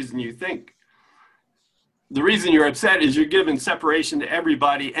for the reason you think. The reason you're upset is you're giving separation to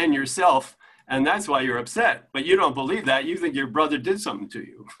everybody and yourself, and that's why you're upset. But you don't believe that. You think your brother did something to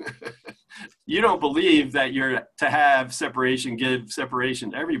you. You don't believe that you're to have separation, give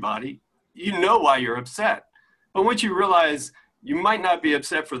separation to everybody. You know why you're upset. But once you realize you might not be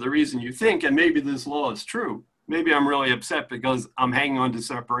upset for the reason you think, and maybe this law is true. Maybe I'm really upset because I'm hanging on to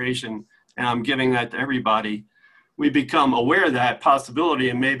separation and I'm giving that to everybody. We become aware of that possibility,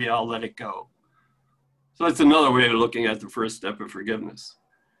 and maybe I'll let it go. So that's another way of looking at the first step of forgiveness.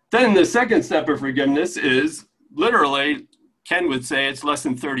 Then the second step of forgiveness is literally, Ken would say, it's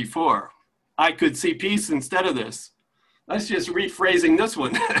lesson 34. I could see peace instead of this. That's just rephrasing this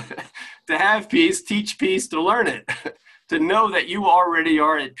one. To have peace, teach peace, to learn it. To know that you already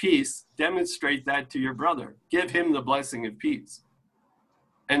are at peace, demonstrate that to your brother. Give him the blessing of peace.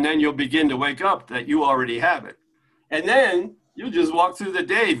 And then you'll begin to wake up that you already have it. And then you'll just walk through the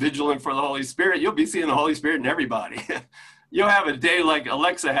day vigilant for the Holy Spirit. You'll be seeing the Holy Spirit in everybody. You'll have a day like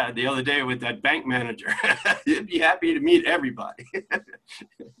Alexa had the other day with that bank manager. You'd be happy to meet everybody.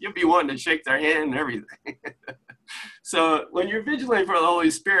 You'll be wanting to shake their hand and everything. So when you're vigilant for the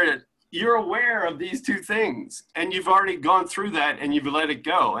Holy Spirit, you're aware of these two things, and you've already gone through that, and you've let it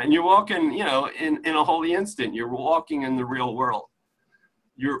go, and you're walking, you know, in a holy instant. You're walking in the real world.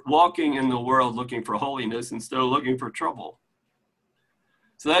 You're walking in the world looking for holiness instead of looking for trouble.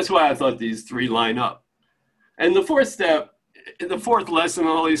 So that's why I thought these three line up. And the fourth step, the fourth lesson of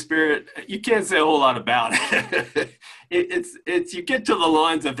the Holy Spirit, you can't say a whole lot about it. It's you get to the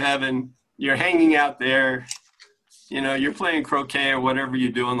lawns of heaven, you're hanging out there, you know, you're playing croquet or whatever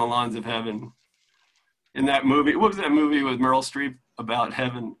you do on the lawns of heaven. In that movie, what was that movie with Meryl Streep about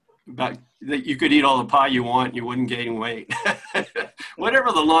heaven? About that you could eat all the pie you want, you wouldn't gain weight.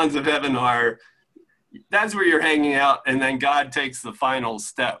 Whatever the lawns of heaven are, that's where you're hanging out, and then God takes the final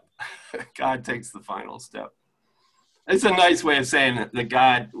step. God takes the final step. It's a nice way of saying that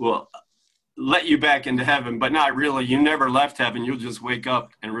God will let you back into heaven, but not really. You never left heaven. You'll just wake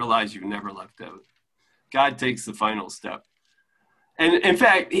up and realize you never left heaven. God takes the final step. And in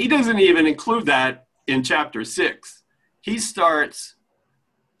fact, he doesn't even include that in chapter 6. He starts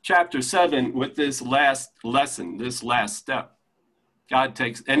chapter 7 with this last lesson, this last step. God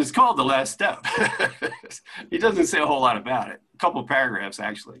takes, and it's called the last step. He doesn't say a whole lot about it. A couple paragraphs,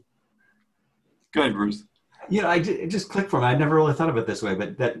 actually. Go ahead, Bruce. You know, it just clicked for me. I never really thought of it this way,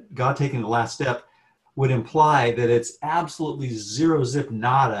 but that God taking the last step, would imply that it's absolutely zero zip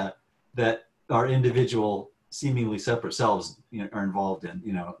nada that our individual seemingly separate selves, are involved in,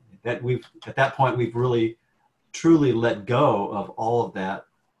 that at that point we've really truly let go of all of that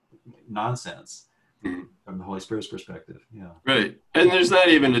nonsense from the Holy Spirit's perspective. Yeah. Right. And there's not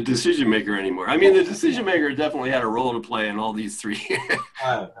even a decision maker anymore. I mean, the decision maker definitely had a role to play in all these three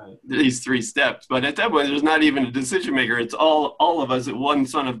these three steps. But at that point, there's not even a decision maker. It's all of us at one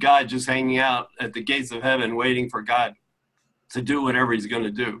Son of God just hanging out at the gates of heaven waiting for God to do whatever he's going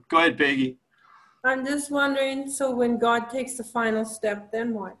to do. Go ahead, Peggy. I'm just wondering, so when God takes the final step,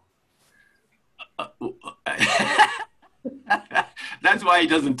 then what? That's why he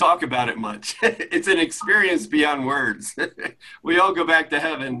doesn't talk about it much. It's an experience beyond words. We all go back to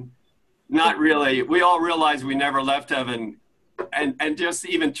heaven, not really. We all realize we never left heaven, and just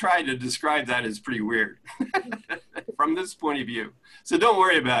even try to describe that is pretty weird from this point of view. So don't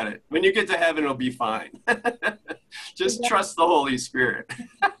worry about it. When you get to heaven, it'll be fine. Just trust the Holy Spirit.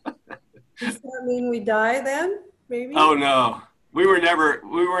 Does that mean we die then? Maybe? Oh no. We were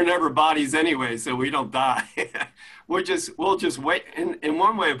never bodies anyway, so we don't die. We'll just wait. And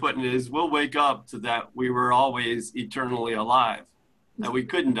one way of putting it is we'll wake up to that we were always eternally alive, that we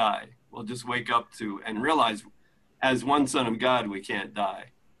couldn't die. We'll just wake up to and realize as one Son of God, we can't die.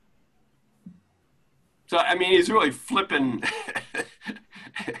 So, I mean, he's really flipping.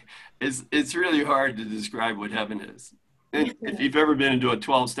 It's really hard to describe what heaven is. And if you've ever been into a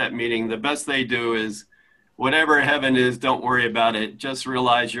 12-step meeting, the best they do is whatever heaven is, don't worry about it. Just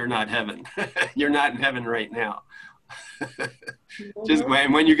realize you're not heaven. You're not in heaven right now. Just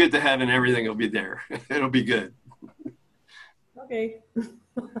when you get to heaven, everything will be there. It'll be good. Okay.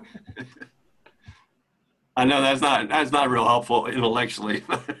 I know that's not real helpful intellectually,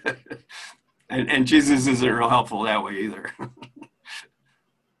 and Jesus isn't real helpful that way either.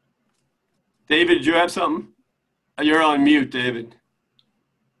 David, did you have something? You're on mute, David.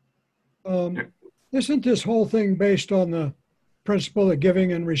 Isn't this whole thing based on the principle that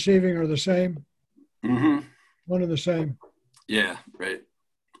giving and receiving are the same? Mm-hmm. One and the same. Yeah, right.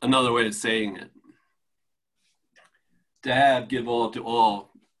 Another way of saying it. To have, give all to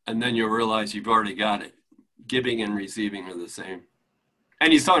all, and then you'll realize you've already got it. Giving and receiving are the same.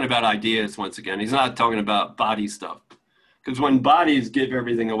 And he's talking about ideas once again. He's not talking about body stuff. Because when bodies give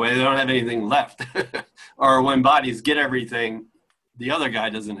everything away, they don't have anything left. Or when bodies get everything, the other guy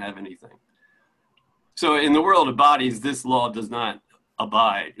doesn't have anything. So in the world of bodies, this law does not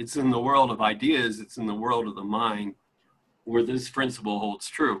abide. It's in the world of ideas, it's in the world of the mind where this principle holds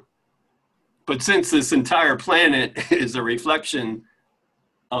true. But since this entire planet is a reflection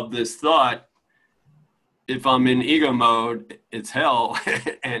of this thought, if I'm in ego mode, it's hell.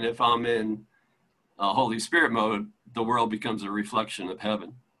 And if I'm in Holy Spirit mode, the world becomes a reflection of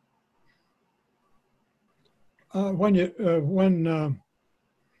heaven. When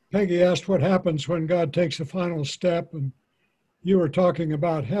Peggy asked what happens when God takes the final step, and you were talking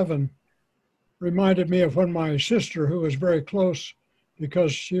about heaven, reminded me of when my sister, who was very close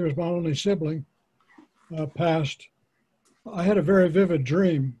because she was my only sibling, passed. I had a very vivid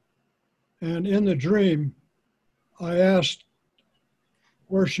dream. And in the dream, I asked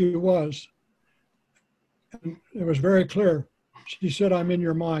where she was. And it was very clear. She said, "I'm in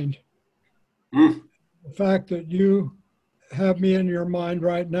your mind." Mm. The fact that you have me in your mind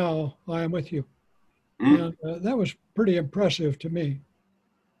right now, I am with you. Mm. And that was pretty impressive to me.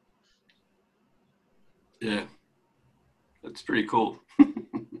 Yeah, that's pretty cool.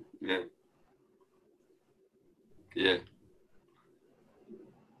 Yeah. Yeah.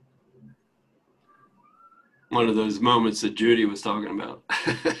 One of those moments that Judy was talking about.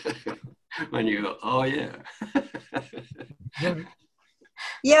 When you go, oh yeah. Right.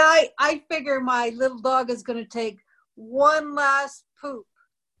 Yeah, I figure my little dog is going to take one last poop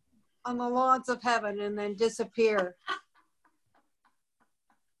on the lawns of heaven and then disappear.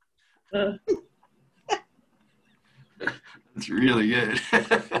 It's really good.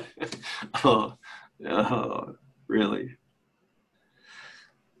 Oh, really.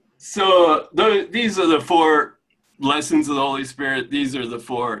 So these are the 4 lessons of the Holy Spirit. These are the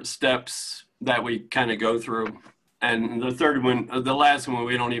 4 steps that we kind of go through. And the third one, the last one,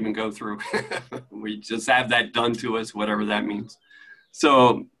 we don't even go through. We just have that done to us, whatever that means.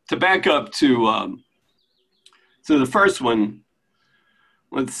 So to back up to the first one,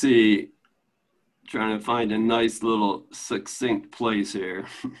 let's see, trying to find a nice little succinct place here.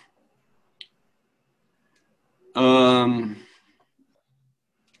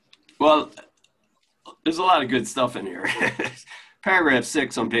 Well, there's a lot of good stuff in here. Paragraph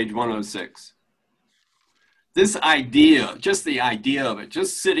 6 on page 106. this idea, just the idea of it,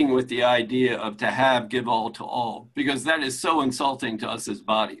 just sitting with the idea of to have, give all to all, because that is so insulting to us as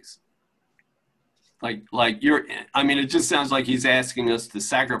bodies. It just sounds like he's asking us to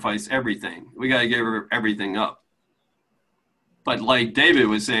sacrifice everything. We got to give everything up. But like David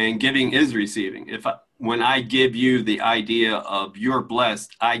was saying, giving is receiving. When I give you the idea of you're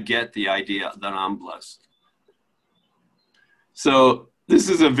blessed, I get the idea that I'm blessed. So this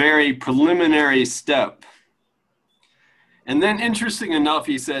is a very preliminary step. And then, interesting enough,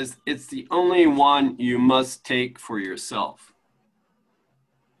 he says, it's the only one you must take for yourself.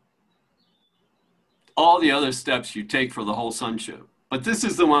 All the other steps you take for the whole sonship. But this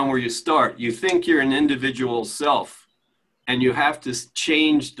is the one where you start. You think you're an individual self, and you have to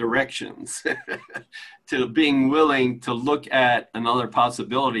change directions to being willing to look at another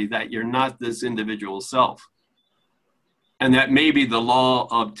possibility that you're not this individual self. And that maybe the law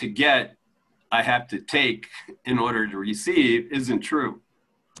of to get, I have to take in order to receive isn't true.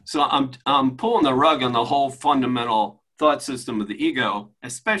 So I'm pulling the rug on the whole fundamental thought system of the ego,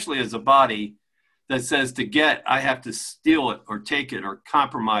 especially as a body that says to get, I have to steal it or take it or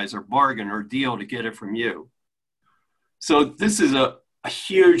compromise or bargain or deal to get it from you. So this is a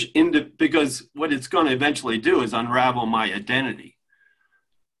huge, because what it's going to eventually do is unravel my identity,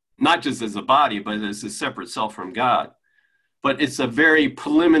 not just as a body, but as a separate self from God. But it's a very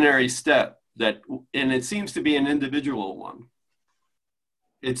preliminary step and it seems to be an individual one.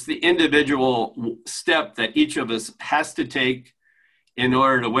 It's the individual step that each of us has to take in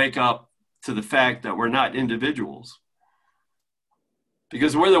order to wake up to the fact that we're not individuals.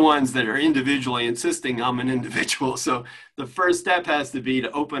 Because we're the ones that are individually insisting I'm an individual. So the first step has to be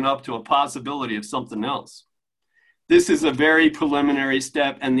to open up to a possibility of something else. This is a very preliminary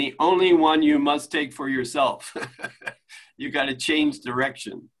step and the only one you must take for yourself. You got to change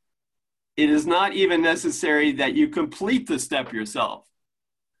direction. It is not even necessary that you complete the step yourself.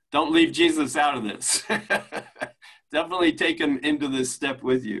 Don't leave Jesus out of this. Definitely take him into this step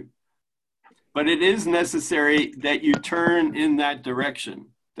with you. But it is necessary that you turn in that direction,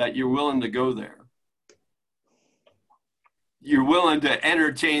 that you're willing to go there. You're willing to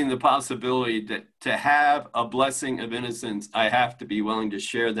entertain the possibility that to have a blessing of innocence, I have to be willing to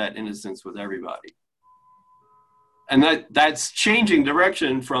share that innocence with everybody. And that's changing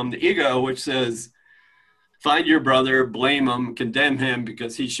direction from the ego, which says, find your brother, blame him, condemn him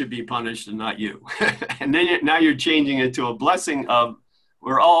because he should be punished and not you. And then now you're changing it to a blessing of,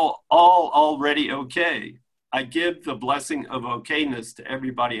 we're all already okay. I give the blessing of okayness to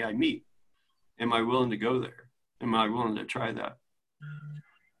everybody I meet. Am I willing to go there? Am I willing to try that?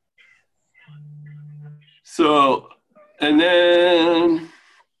 So, and then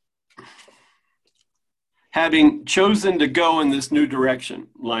having chosen to go in this new direction,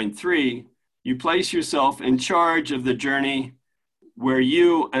 line 3, you place yourself in charge of the journey where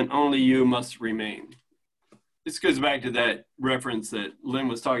you and only you must remain. This goes back to that reference that Lynn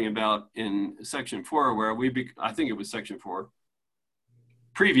was talking about in section 4, where I think it was section 4,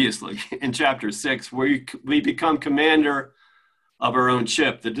 previously in chapter 6, where we become commander of our own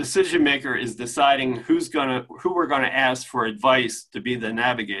ship. The decision maker is deciding who we're going to ask for advice to be the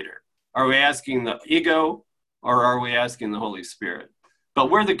navigator. Are we asking the ego or are we asking the Holy Spirit?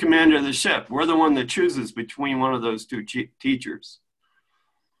 But we're the commander of the ship. We're the one that chooses between one of those two teachers.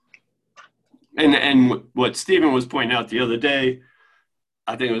 And what Stephen was pointing out the other day,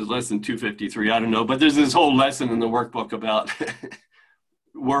 I think it was lesson 253, I don't know, but there's this whole lesson in the workbook about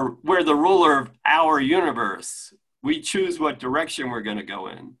we're the ruler of our universe. We choose what direction we're going to go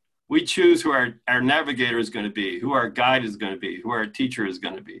in. We choose who our navigator is going to be, who our guide is going to be, who our teacher is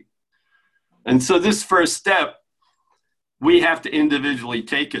going to be. And so this first step, we have to individually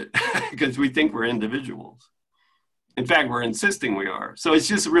take it because we think we're individuals. In fact, we're insisting we are. So it's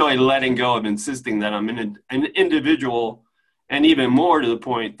just really letting go of insisting that I'm an individual, and even more to the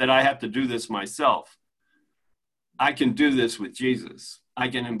point that I have to do this myself. I can do this with Jesus. I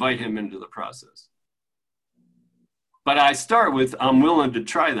can invite him into the process. But I start with, I'm willing to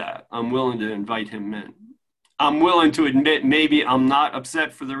try that. I'm willing to invite him in. I'm willing to admit maybe I'm not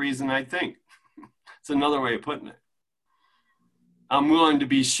upset for the reason I think. It's another way of putting it. I'm willing to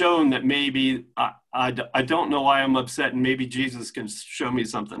be shown that maybe I don't know why I'm upset and maybe Jesus can show me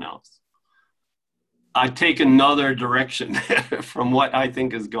something else. I take another direction from what I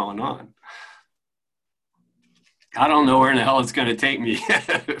think is going on. I don't know where in the hell it's going to take me,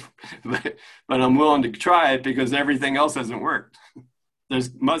 but I'm willing to try it because everything else hasn't worked. There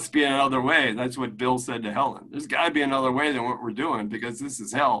must be another way. That's what Bill said to Helen. There's got to be another way than what we're doing because this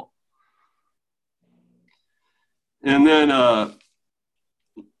is hell. And then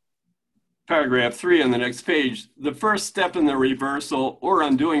paragraph 3 on the next page, the first step in the reversal or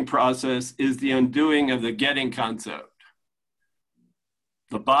undoing process is the undoing of the getting concept,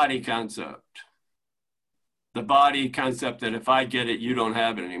 the body concept. The body concept that if I get it, you don't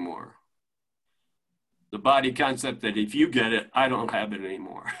have it anymore. The body concept that if you get it, I don't have it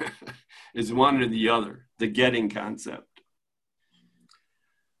anymore. Is one or the other, the getting concept.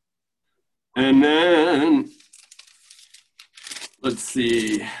 And then, let's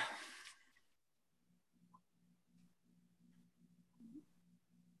see.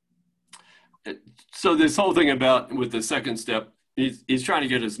 So this whole thing about with the second step, he's trying to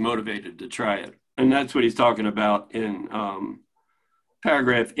get us motivated to try it. And that's what he's talking about in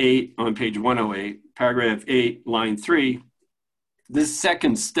paragraph 8 on page 108, paragraph 8, line 3. This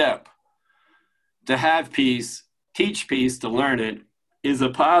second step, to have peace, teach peace, to learn it, is a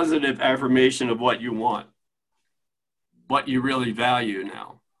positive affirmation of what you want, what you really value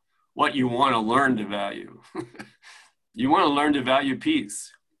now, what you want to learn to value. You want to learn to value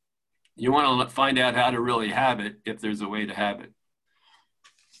peace. You want to find out how to really have it, if there's a way to have it.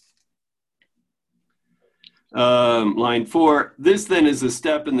 Line 4, this then is a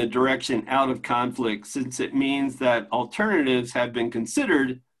step in the direction out of conflict, since it means that alternatives have been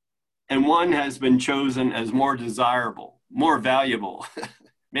considered and one has been chosen as more desirable, more valuable.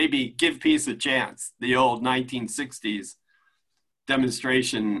 Maybe give peace a chance, the old 1960s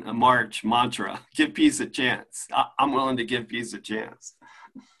demonstration march mantra, give peace a chance. I'm willing to give peace a chance.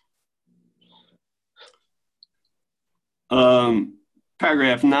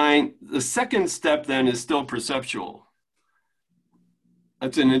 Paragraph 9, the second step then is still perceptual.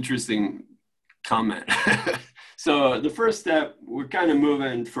 That's an interesting comment. So the first step, we're kind of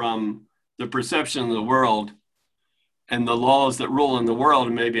moving from the perception of the world and the laws that rule in the world,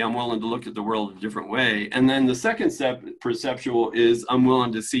 and maybe I'm willing to look at the world a different way. And then the second step, perceptual, is I'm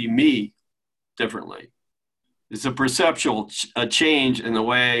willing to see me differently. It's a perceptual a change in the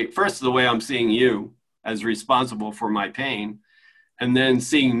way, first the way I'm seeing you as responsible for my pain, and then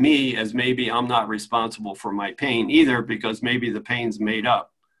seeing me as maybe I'm not responsible for my pain either, because maybe the pain's made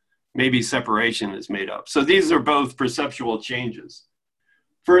up. Maybe separation is made up. So these are both perceptual changes.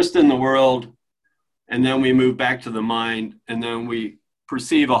 First in the world, and then we move back to the mind, and then we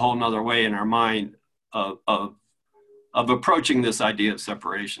perceive a whole nother way in our mind of approaching this idea of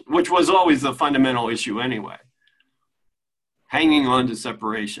separation, which was always the fundamental issue anyway. Hanging on to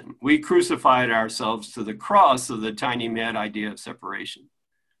separation. We crucified ourselves to the cross of the tiny mad idea of separation.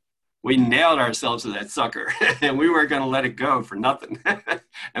 We nailed ourselves to that sucker, and we weren't going to let it go for nothing.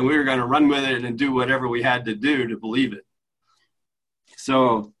 And we were going to run with it and do whatever we had to do to believe it.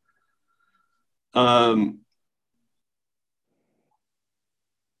 So, yeah,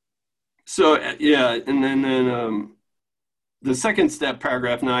 and then the second step,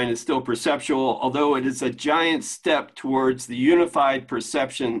 paragraph 9, is still perceptual, although it is a giant step towards the unified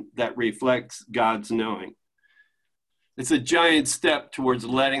perception that reflects God's knowing. It's a giant step towards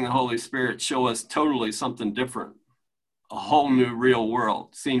letting the Holy Spirit show us totally something different, a whole new real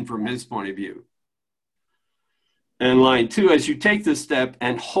world seen from his point of view. And line 2, as you take this step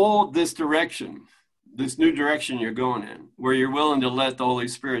and hold this direction, this new direction you're going in, where you're willing to let the Holy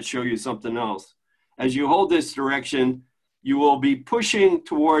Spirit show you something else, as you hold this direction, you will be pushing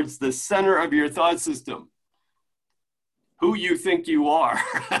towards the center of your thought system, who you think you are.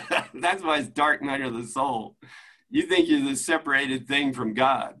 That's why it's dark night of the soul. You think you're this separated thing from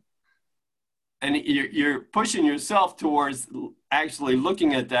God. And you're pushing yourself towards actually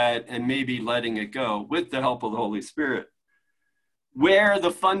looking at that and maybe letting it go with the help of the Holy Spirit. Where the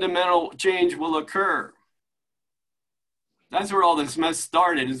fundamental change will occur. That's where all this mess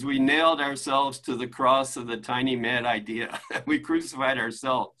started, is we nailed ourselves to the cross of the tiny mad idea. We crucified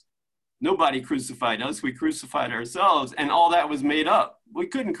ourselves. Nobody crucified us, we crucified ourselves, and all that was made up. We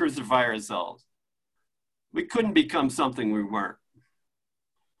couldn't crucify ourselves. We couldn't become something we weren't.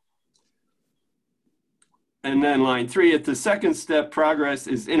 And then line 3, at the second step, progress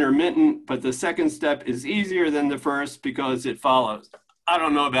is intermittent, but the second step is easier than the first because it follows. I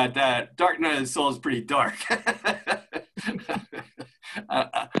don't know about that. Dark night of the soul is pretty dark.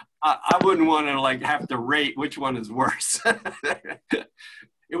 I wouldn't want to have to rate which one is worse.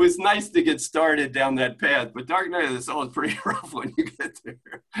 It was nice to get started down that path, but Dark Night of the Soul is pretty rough when you get there.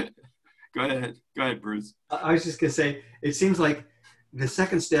 Go ahead, Bruce. I was just gonna say, it seems like the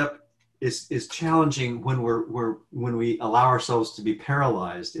second step is challenging when we allow ourselves to be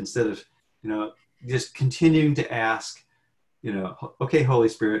paralyzed instead of just continuing to ask. Okay, Holy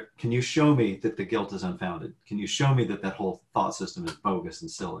Spirit, can you show me that the guilt is unfounded? Can you show me that whole thought system is bogus and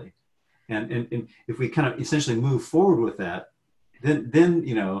silly? And if we kind of essentially move forward with that, then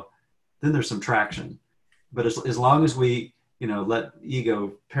then there's some traction. But as long as we, let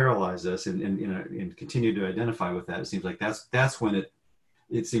ego paralyze us and continue to identify with that, it seems like that's when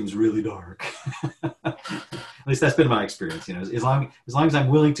it seems really dark. At least that's been my experience. As long as I'm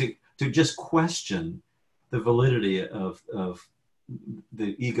willing to just question the validity of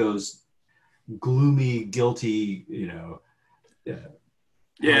the ego's gloomy, guilty,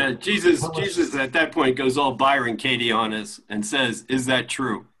 Jesus at that point goes all Byron Katie on us and says, "Is that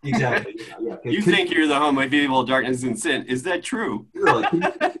true?" Exactly. Yeah. You think you're the home of evil, darkness, and sin. Is that true? Really?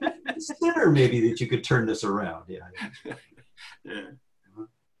 Consider maybe that you could turn this around. Yeah. Yeah.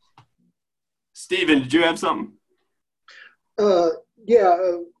 Stephen, did you have something?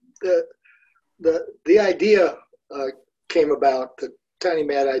 Yeah. The idea came about. The tiny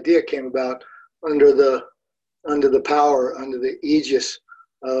mad idea came about under the power, under the aegis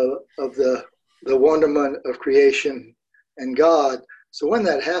of the wonderment of creation and God. So when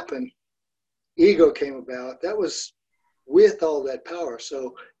that happened, ego came about. That was with all that power.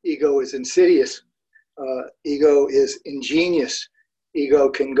 So ego is insidious. Ego is ingenious. Ego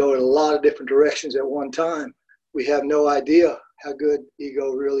can go in a lot of different directions at one time. We have no idea how good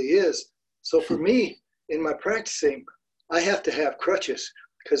ego really is. So for me, in my practicing, I have to have crutches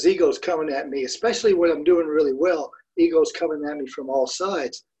because ego's coming at me, especially when I'm doing really well. Ego's coming at me from all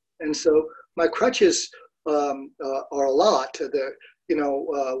sides. And so my crutches are a lot.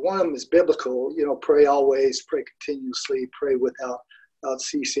 One of them is biblical, pray always, pray continuously, pray without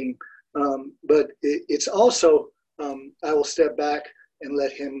ceasing. But it's also, I will step back and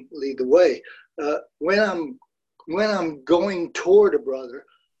let him lead the way. When I'm going toward a brother,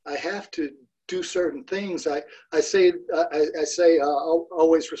 I have to do certain things. I say I'll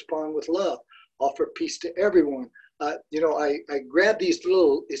always respond with love, offer peace to everyone. I grab these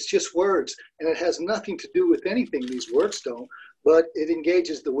it's just words, and it has nothing to do with anything. These words don't, but it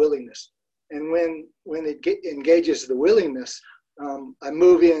engages the willingness. And when it engages the willingness, I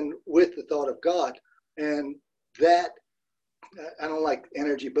move in with the thought of God. And that, I don't like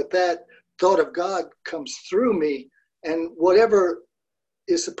energy, but that thought of God comes through me, and whatever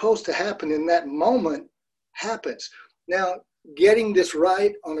is supposed to happen in that moment happens. Now, getting this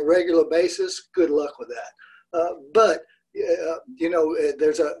right on a regular basis, good luck with that. But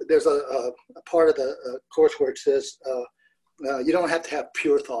there's a part of the course where it says you don't have to have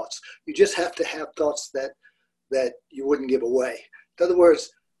pure thoughts. You just have to have thoughts that you wouldn't give away. In other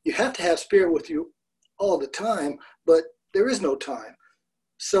words, you have to have spirit with you all the time, but there is no time.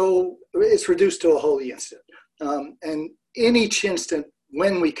 So it's reduced to a holy instant. And in each instant,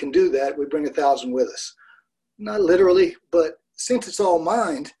 when we can do that, we bring 1,000 with us. Not literally, but since it's all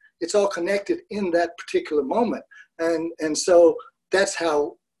mind, it's all connected in that particular moment. And so that's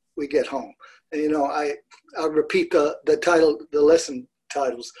how we get home. And, I'll repeat the title, the lesson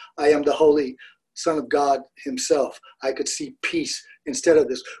titles. I am the Holy Son of God himself. I could see peace instead of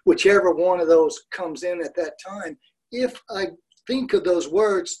this. Whichever one of those comes in at that time, if I think of those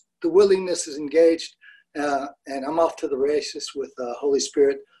words, the willingness is engaged, and I'm off to the races with Holy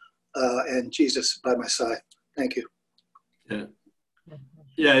Spirit and Jesus by my side. Thank you.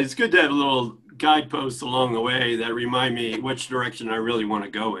 Yeah, it's good to have little guideposts along the way that remind me which direction I really want to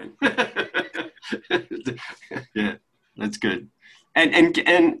go in. Yeah, that's good. And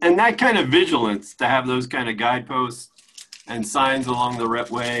that kind of vigilance, to have those kind of guideposts and signs along the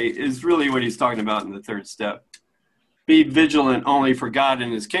way, is really what he's talking about in the third step. Be vigilant only for God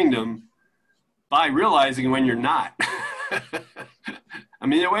and his kingdom by realizing when you're not. I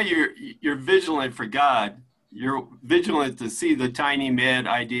mean, the way you're vigilant for God, you're vigilant to see the tiny mad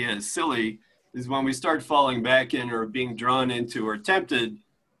idea as silly, is when we start falling back in or being drawn into or tempted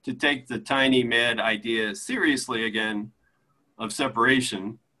to take the tiny mad idea seriously again of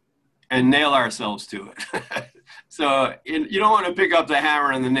separation and nail ourselves to it. So you don't want to pick up the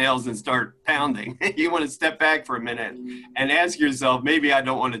hammer and the nails and start pounding. You want to step back for a minute and ask yourself, maybe I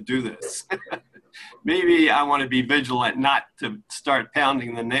don't want to do this. Maybe I want to be vigilant not to start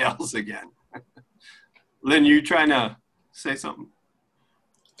pounding the nails again. Lynn, you trying to say something?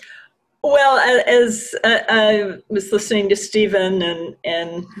 Well, as I was listening to Stephen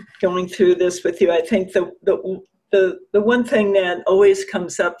and going through this with you, I think the one thing that always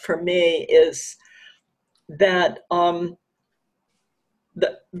comes up for me is that the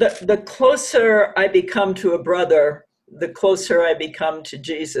closer I become to a brother, the closer I become to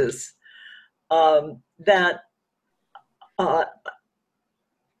Jesus. That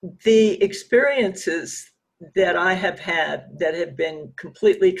the experiences that I have had that have been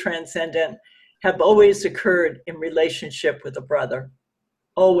completely transcendent have always occurred in relationship with a brother.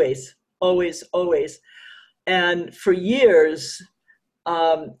 Always, always, always. And for years,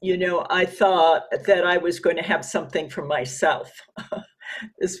 I thought that I was going to have something for myself.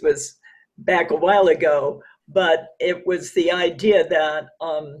 This was back a while ago, but it was the idea that,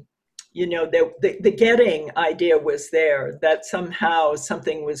 the getting idea was there, that somehow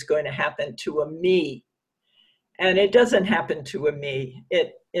something was going to happen to a me. And it doesn't happen to a me.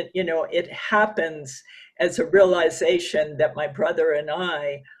 It happens as a realization that my brother and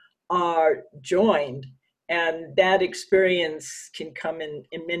I are joined. And that experience can come in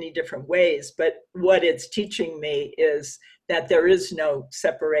many different ways. But what it's teaching me is that there is no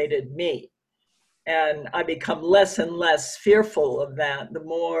separated me. And I become less and less fearful of that the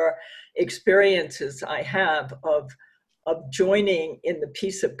more experiences I have of joining in the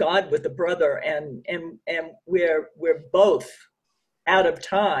peace of God with a brother, and we're both out of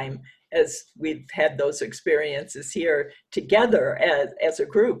time as we've had those experiences here together as a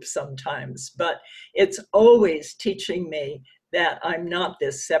group sometimes. But it's always teaching me that I'm not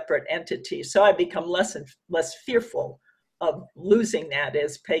this separate entity. So I become less and less fearful of losing that,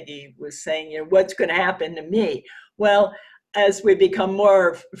 as Peggy was saying, what's going to happen to me? Well, as we become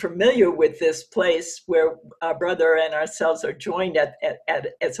more familiar with this place where our brother and ourselves are joined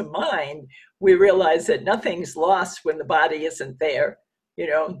as a mind, we realize that nothing's lost when the body isn't there.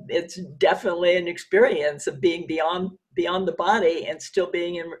 It's definitely an experience of being beyond the body and still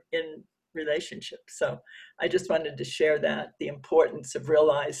being in relationship. So I just wanted to share that, the importance of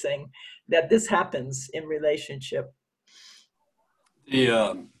realizing that this happens in relationship.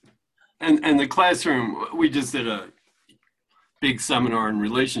 And the classroom, we just did a big seminar on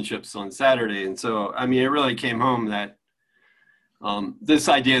relationships on Saturday. And so, it really came home that this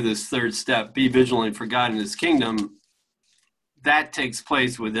idea, this third step, be vigilant for God and his kingdom, that takes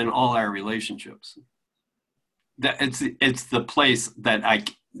place within all our relationships. That it's the place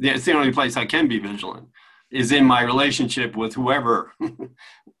that it's the only place I can be vigilant, is in my relationship with whoever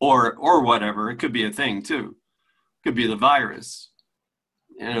or whatever. It could be a thing too. It could be the virus.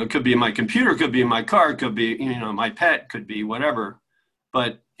 It could be in my computer, could be in my car, could be, my pet, could be whatever.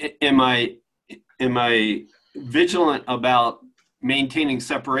 But am I vigilant about maintaining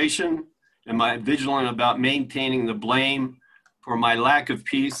separation? Am I vigilant about maintaining the blame for my lack of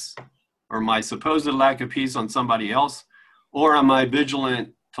peace or my supposed lack of peace on somebody else? Or am I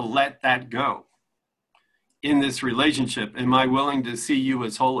vigilant to let that go in this relationship? Am I willing to see you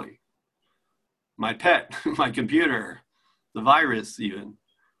as holy? My pet, my computer, the virus even.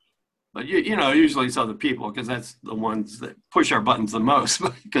 But, usually it's other people, because that's the ones that push our buttons the most,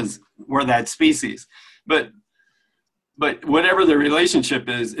 because we're that species. But whatever the relationship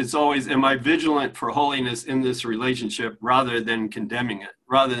is, it's always, am I vigilant for holiness in this relationship rather than condemning it,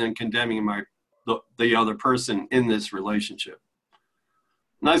 rather than condemning the other person in this relationship?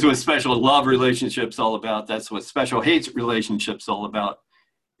 And that's what special love relationships all about. That's what special hate relationships all about,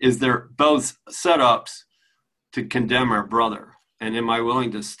 is they're both setups to condemn our brother. And am I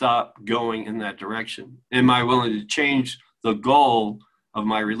willing to stop going in that direction? Am I willing to change the goal of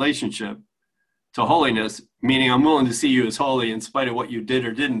my relationship to holiness, meaning I'm willing to see you as holy in spite of what you did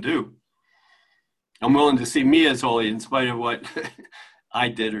or didn't do? I'm willing to see me as holy in spite of what I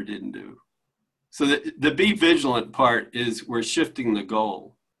did or didn't do. So the be vigilant part is we're shifting the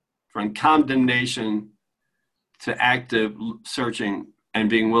goal from condemnation to active searching and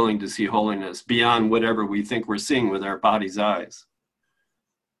being willing to see holiness beyond whatever we think we're seeing with our body's eyes.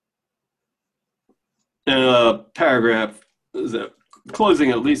 Paragraph, closing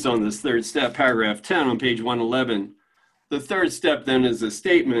at least on this third step, paragraph 10 on page 111. The third step then is a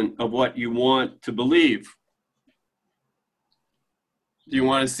statement of what you want to believe. Do you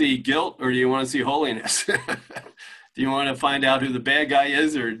want to see guilt, or do you want to see holiness? Do you want to find out who the bad guy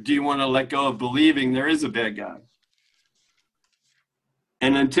is, or do you want to let go of believing there is a bad guy?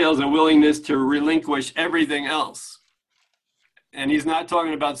 And entails a willingness to relinquish everything else. And he's not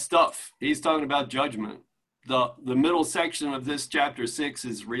talking about stuff. He's talking about judgment. The middle section of this chapter 6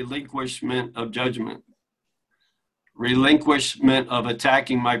 is relinquishment of judgment. Relinquishment of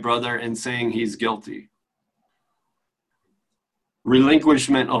attacking my brother and saying he's guilty.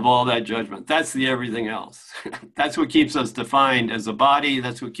 Relinquishment of all that judgment. That's the everything else. That's what keeps us defined as a body.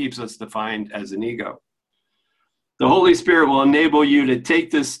 That's what keeps us defined as an ego. The Holy Spirit will enable you to take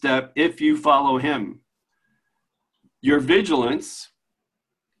this step if you follow him. Your vigilance,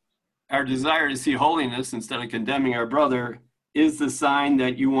 our desire to see holiness instead of condemning our brother, is the sign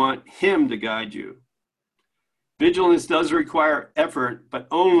that you want him to guide you. Vigilance does require effort, but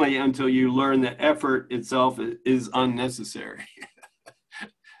only until you learn that effort itself is unnecessary.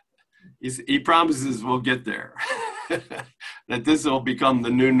 He promises we'll get there, that this will become the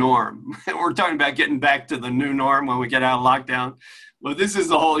new norm. We're talking about getting back to the new norm when we get out of lockdown. Well, this is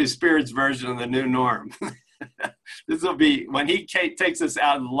the Holy Spirit's version of the new norm. This will be when he takes us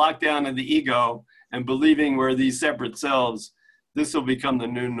out of the lockdown of the ego and believing we're these separate selves. This will become the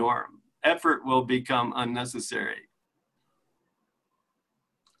new norm. Effort will become unnecessary.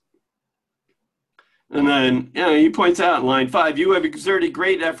 And then, he points out in line 5, you have exerted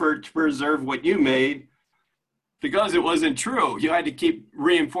great effort to preserve what you made because it wasn't true. You had to keep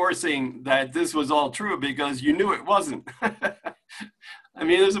reinforcing that this was all true because you knew it wasn't. I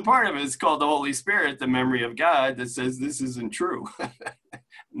mean, there's a part of it, it's called the Holy Spirit, the memory of God, that says this isn't true.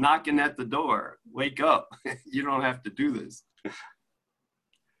 Knocking at the door, wake up. You don't have to do this.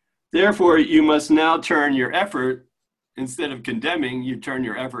 Therefore, you must now turn your effort, instead of condemning, you turn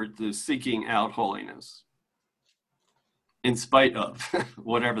your effort to seeking out holiness. In spite of,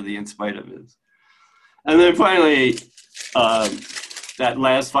 whatever the in spite of is. And then finally, that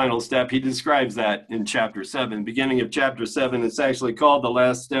last final step, he describes that in chapter 7. Beginning of chapter 7, it's actually called the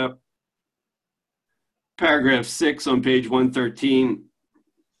last step. Paragraph 6 on page 113.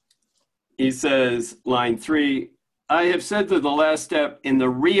 He says, line 3, I have said that the last step in the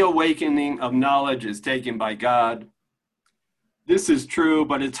reawakening of knowledge is taken by God. This is true,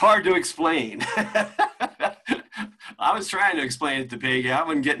 but it's hard to explain. I was trying to explain it to Peggy. I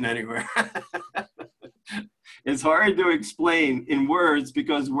wasn't getting anywhere. It's hard to explain in words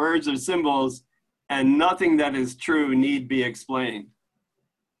because words are symbols and nothing that is true need be explained.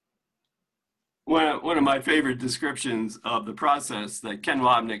 One of my favorite descriptions of the process that Ken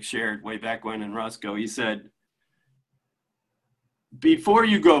Wapnick shared way back when in Roscoe, he said, before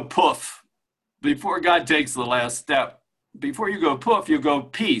you go poof, before God takes the last step, before you go poof, you go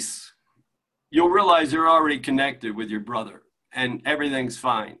peace. You'll realize you're already connected with your brother and everything's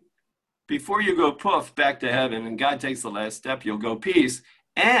fine. Before you go poof back to heaven and God takes the last step, you'll go peace.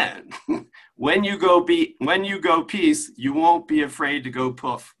 And when you go peace, you won't be afraid to go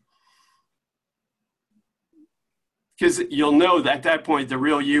poof. Because you'll know that at that point, the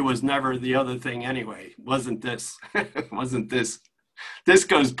real you was never the other thing anyway. Wasn't this. Wasn't this. This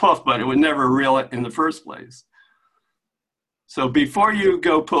goes poof, but it was never real in the first place. So before you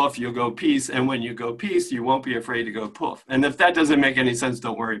go poof, you'll go peace. And when you go peace, you won't be afraid to go poof. And if that doesn't make any sense,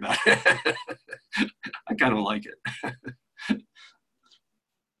 don't worry about it. I kind of like it.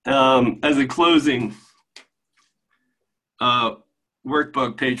 As a closing,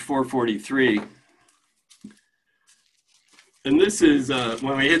 workbook, page 443. And this is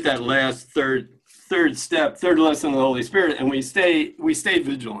when we hit that last third step, third lesson of the Holy Spirit, and we stay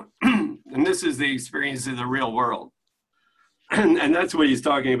vigilant. And this is the experience of the real world. And that's what he's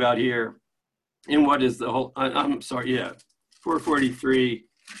talking about here in what is the whole, 443,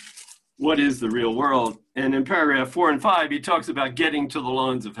 what is the real world? And in paragraph 4 and 5, he talks about getting to the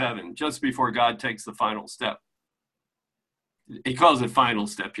lawns of heaven just before God takes the final step. He calls it final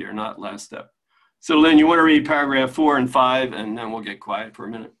step here, not last step. So Lynn, you want to read paragraph 4 and 5, and then we'll get quiet for a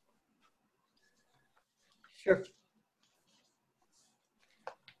minute. Sure.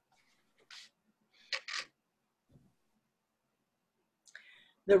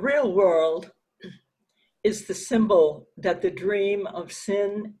 The real world is the symbol that the dream of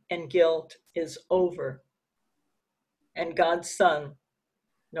sin and guilt is over, and God's Son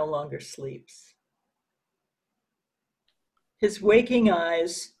no longer sleeps. His waking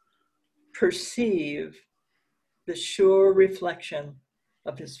eyes perceive the sure reflection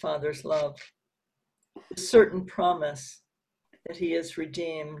of his Father's love, the certain promise that he is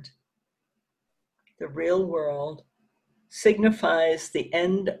redeemed. The real world signifies the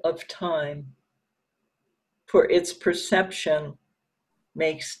end of time, for its perception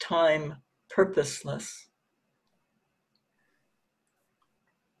makes time purposeless.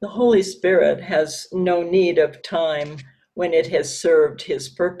 The Holy Spirit has no need of time when it has served his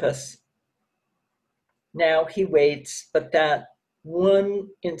purpose. Now he waits but that one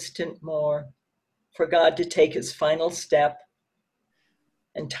instant more for God to take his final step,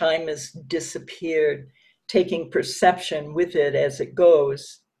 and time has disappeared, taking perception with it as it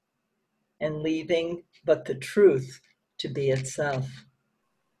goes, and leaving but the truth to be itself.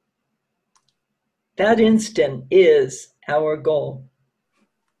 That instant is our goal,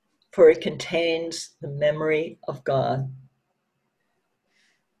 for it contains the memory of God.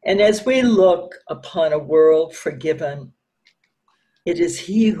 And as we look upon a world forgiven, it is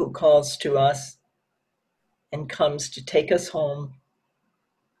he who calls to us and comes to take us home,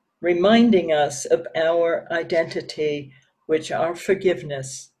 reminding us of our identity, which our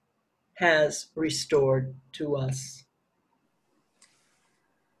forgiveness has restored to us.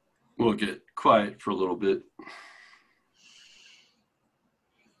 We'll get quiet for a little bit.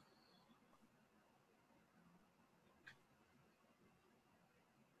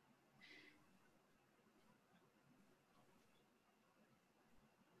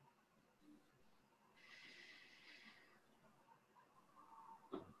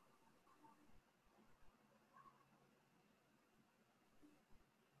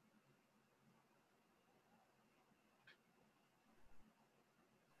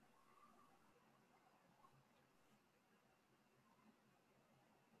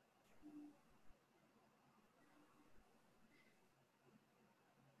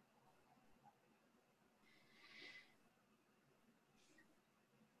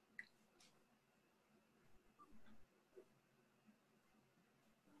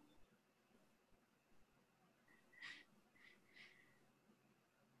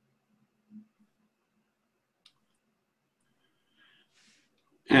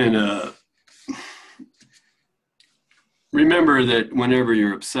 And remember that whenever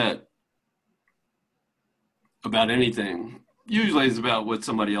you're upset about anything, usually it's about what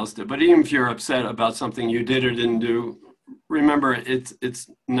somebody else did. But even if you're upset about something you did or didn't do, remember it's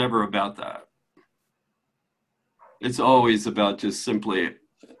never about that. It's always about just simply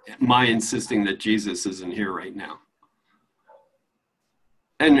my insisting that Jesus isn't here right now.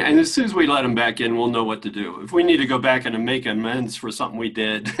 And as soon as we let him back in, we'll know what to do. If we need to go back and make amends for something we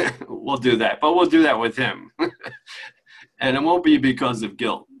did, we'll do that. But we'll do that with him. And it won't be because of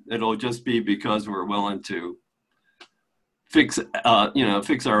guilt. It'll just be because we're willing to fix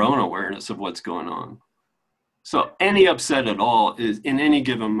our own awareness of what's going on. So any upset at all is in any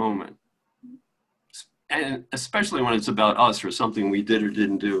given moment, and especially when it's about us or something we did or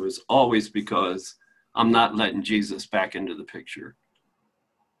didn't do, is always because I'm not letting Jesus back into the picture.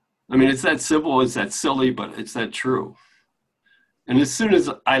 I mean, it's that simple, it's that silly, but it's that true. And as soon as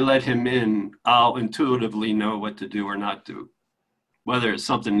I let him in, I'll intuitively know what to do or not do, whether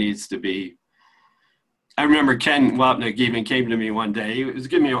something needs to be. I remember Ken Wapnick even came to me one day. He was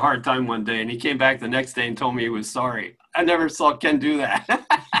giving me a hard time one day, and he came back the next day and told me he was sorry. I never saw Ken do that.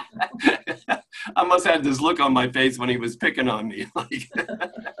 I must have had this look on my face when he was picking on me.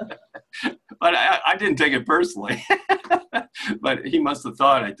 But I didn't take it personally. But he must have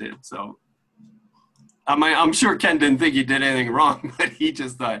thought I did. So I'm sure Ken didn't think he did anything wrong, but he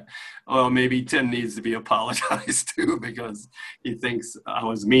just thought, oh, maybe Tim needs to be apologized to because he thinks I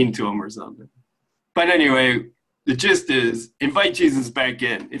was mean to him or something. But anyway, the gist is invite Jesus back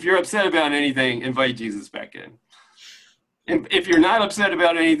in. If you're upset about anything, invite Jesus back in. And if you're not upset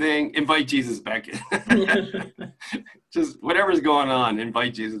about anything, invite Jesus back in. Just whatever's going on,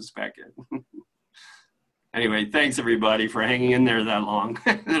 invite Jesus back in. Anyway, thanks everybody for hanging in there that long.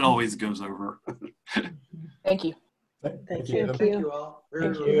 It always goes over. Thank you. Thank you. Thank you all.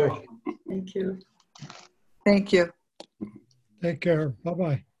 Thank Very you. much. Thank you. Thank you. Take care.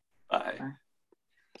 Bye-bye. Bye.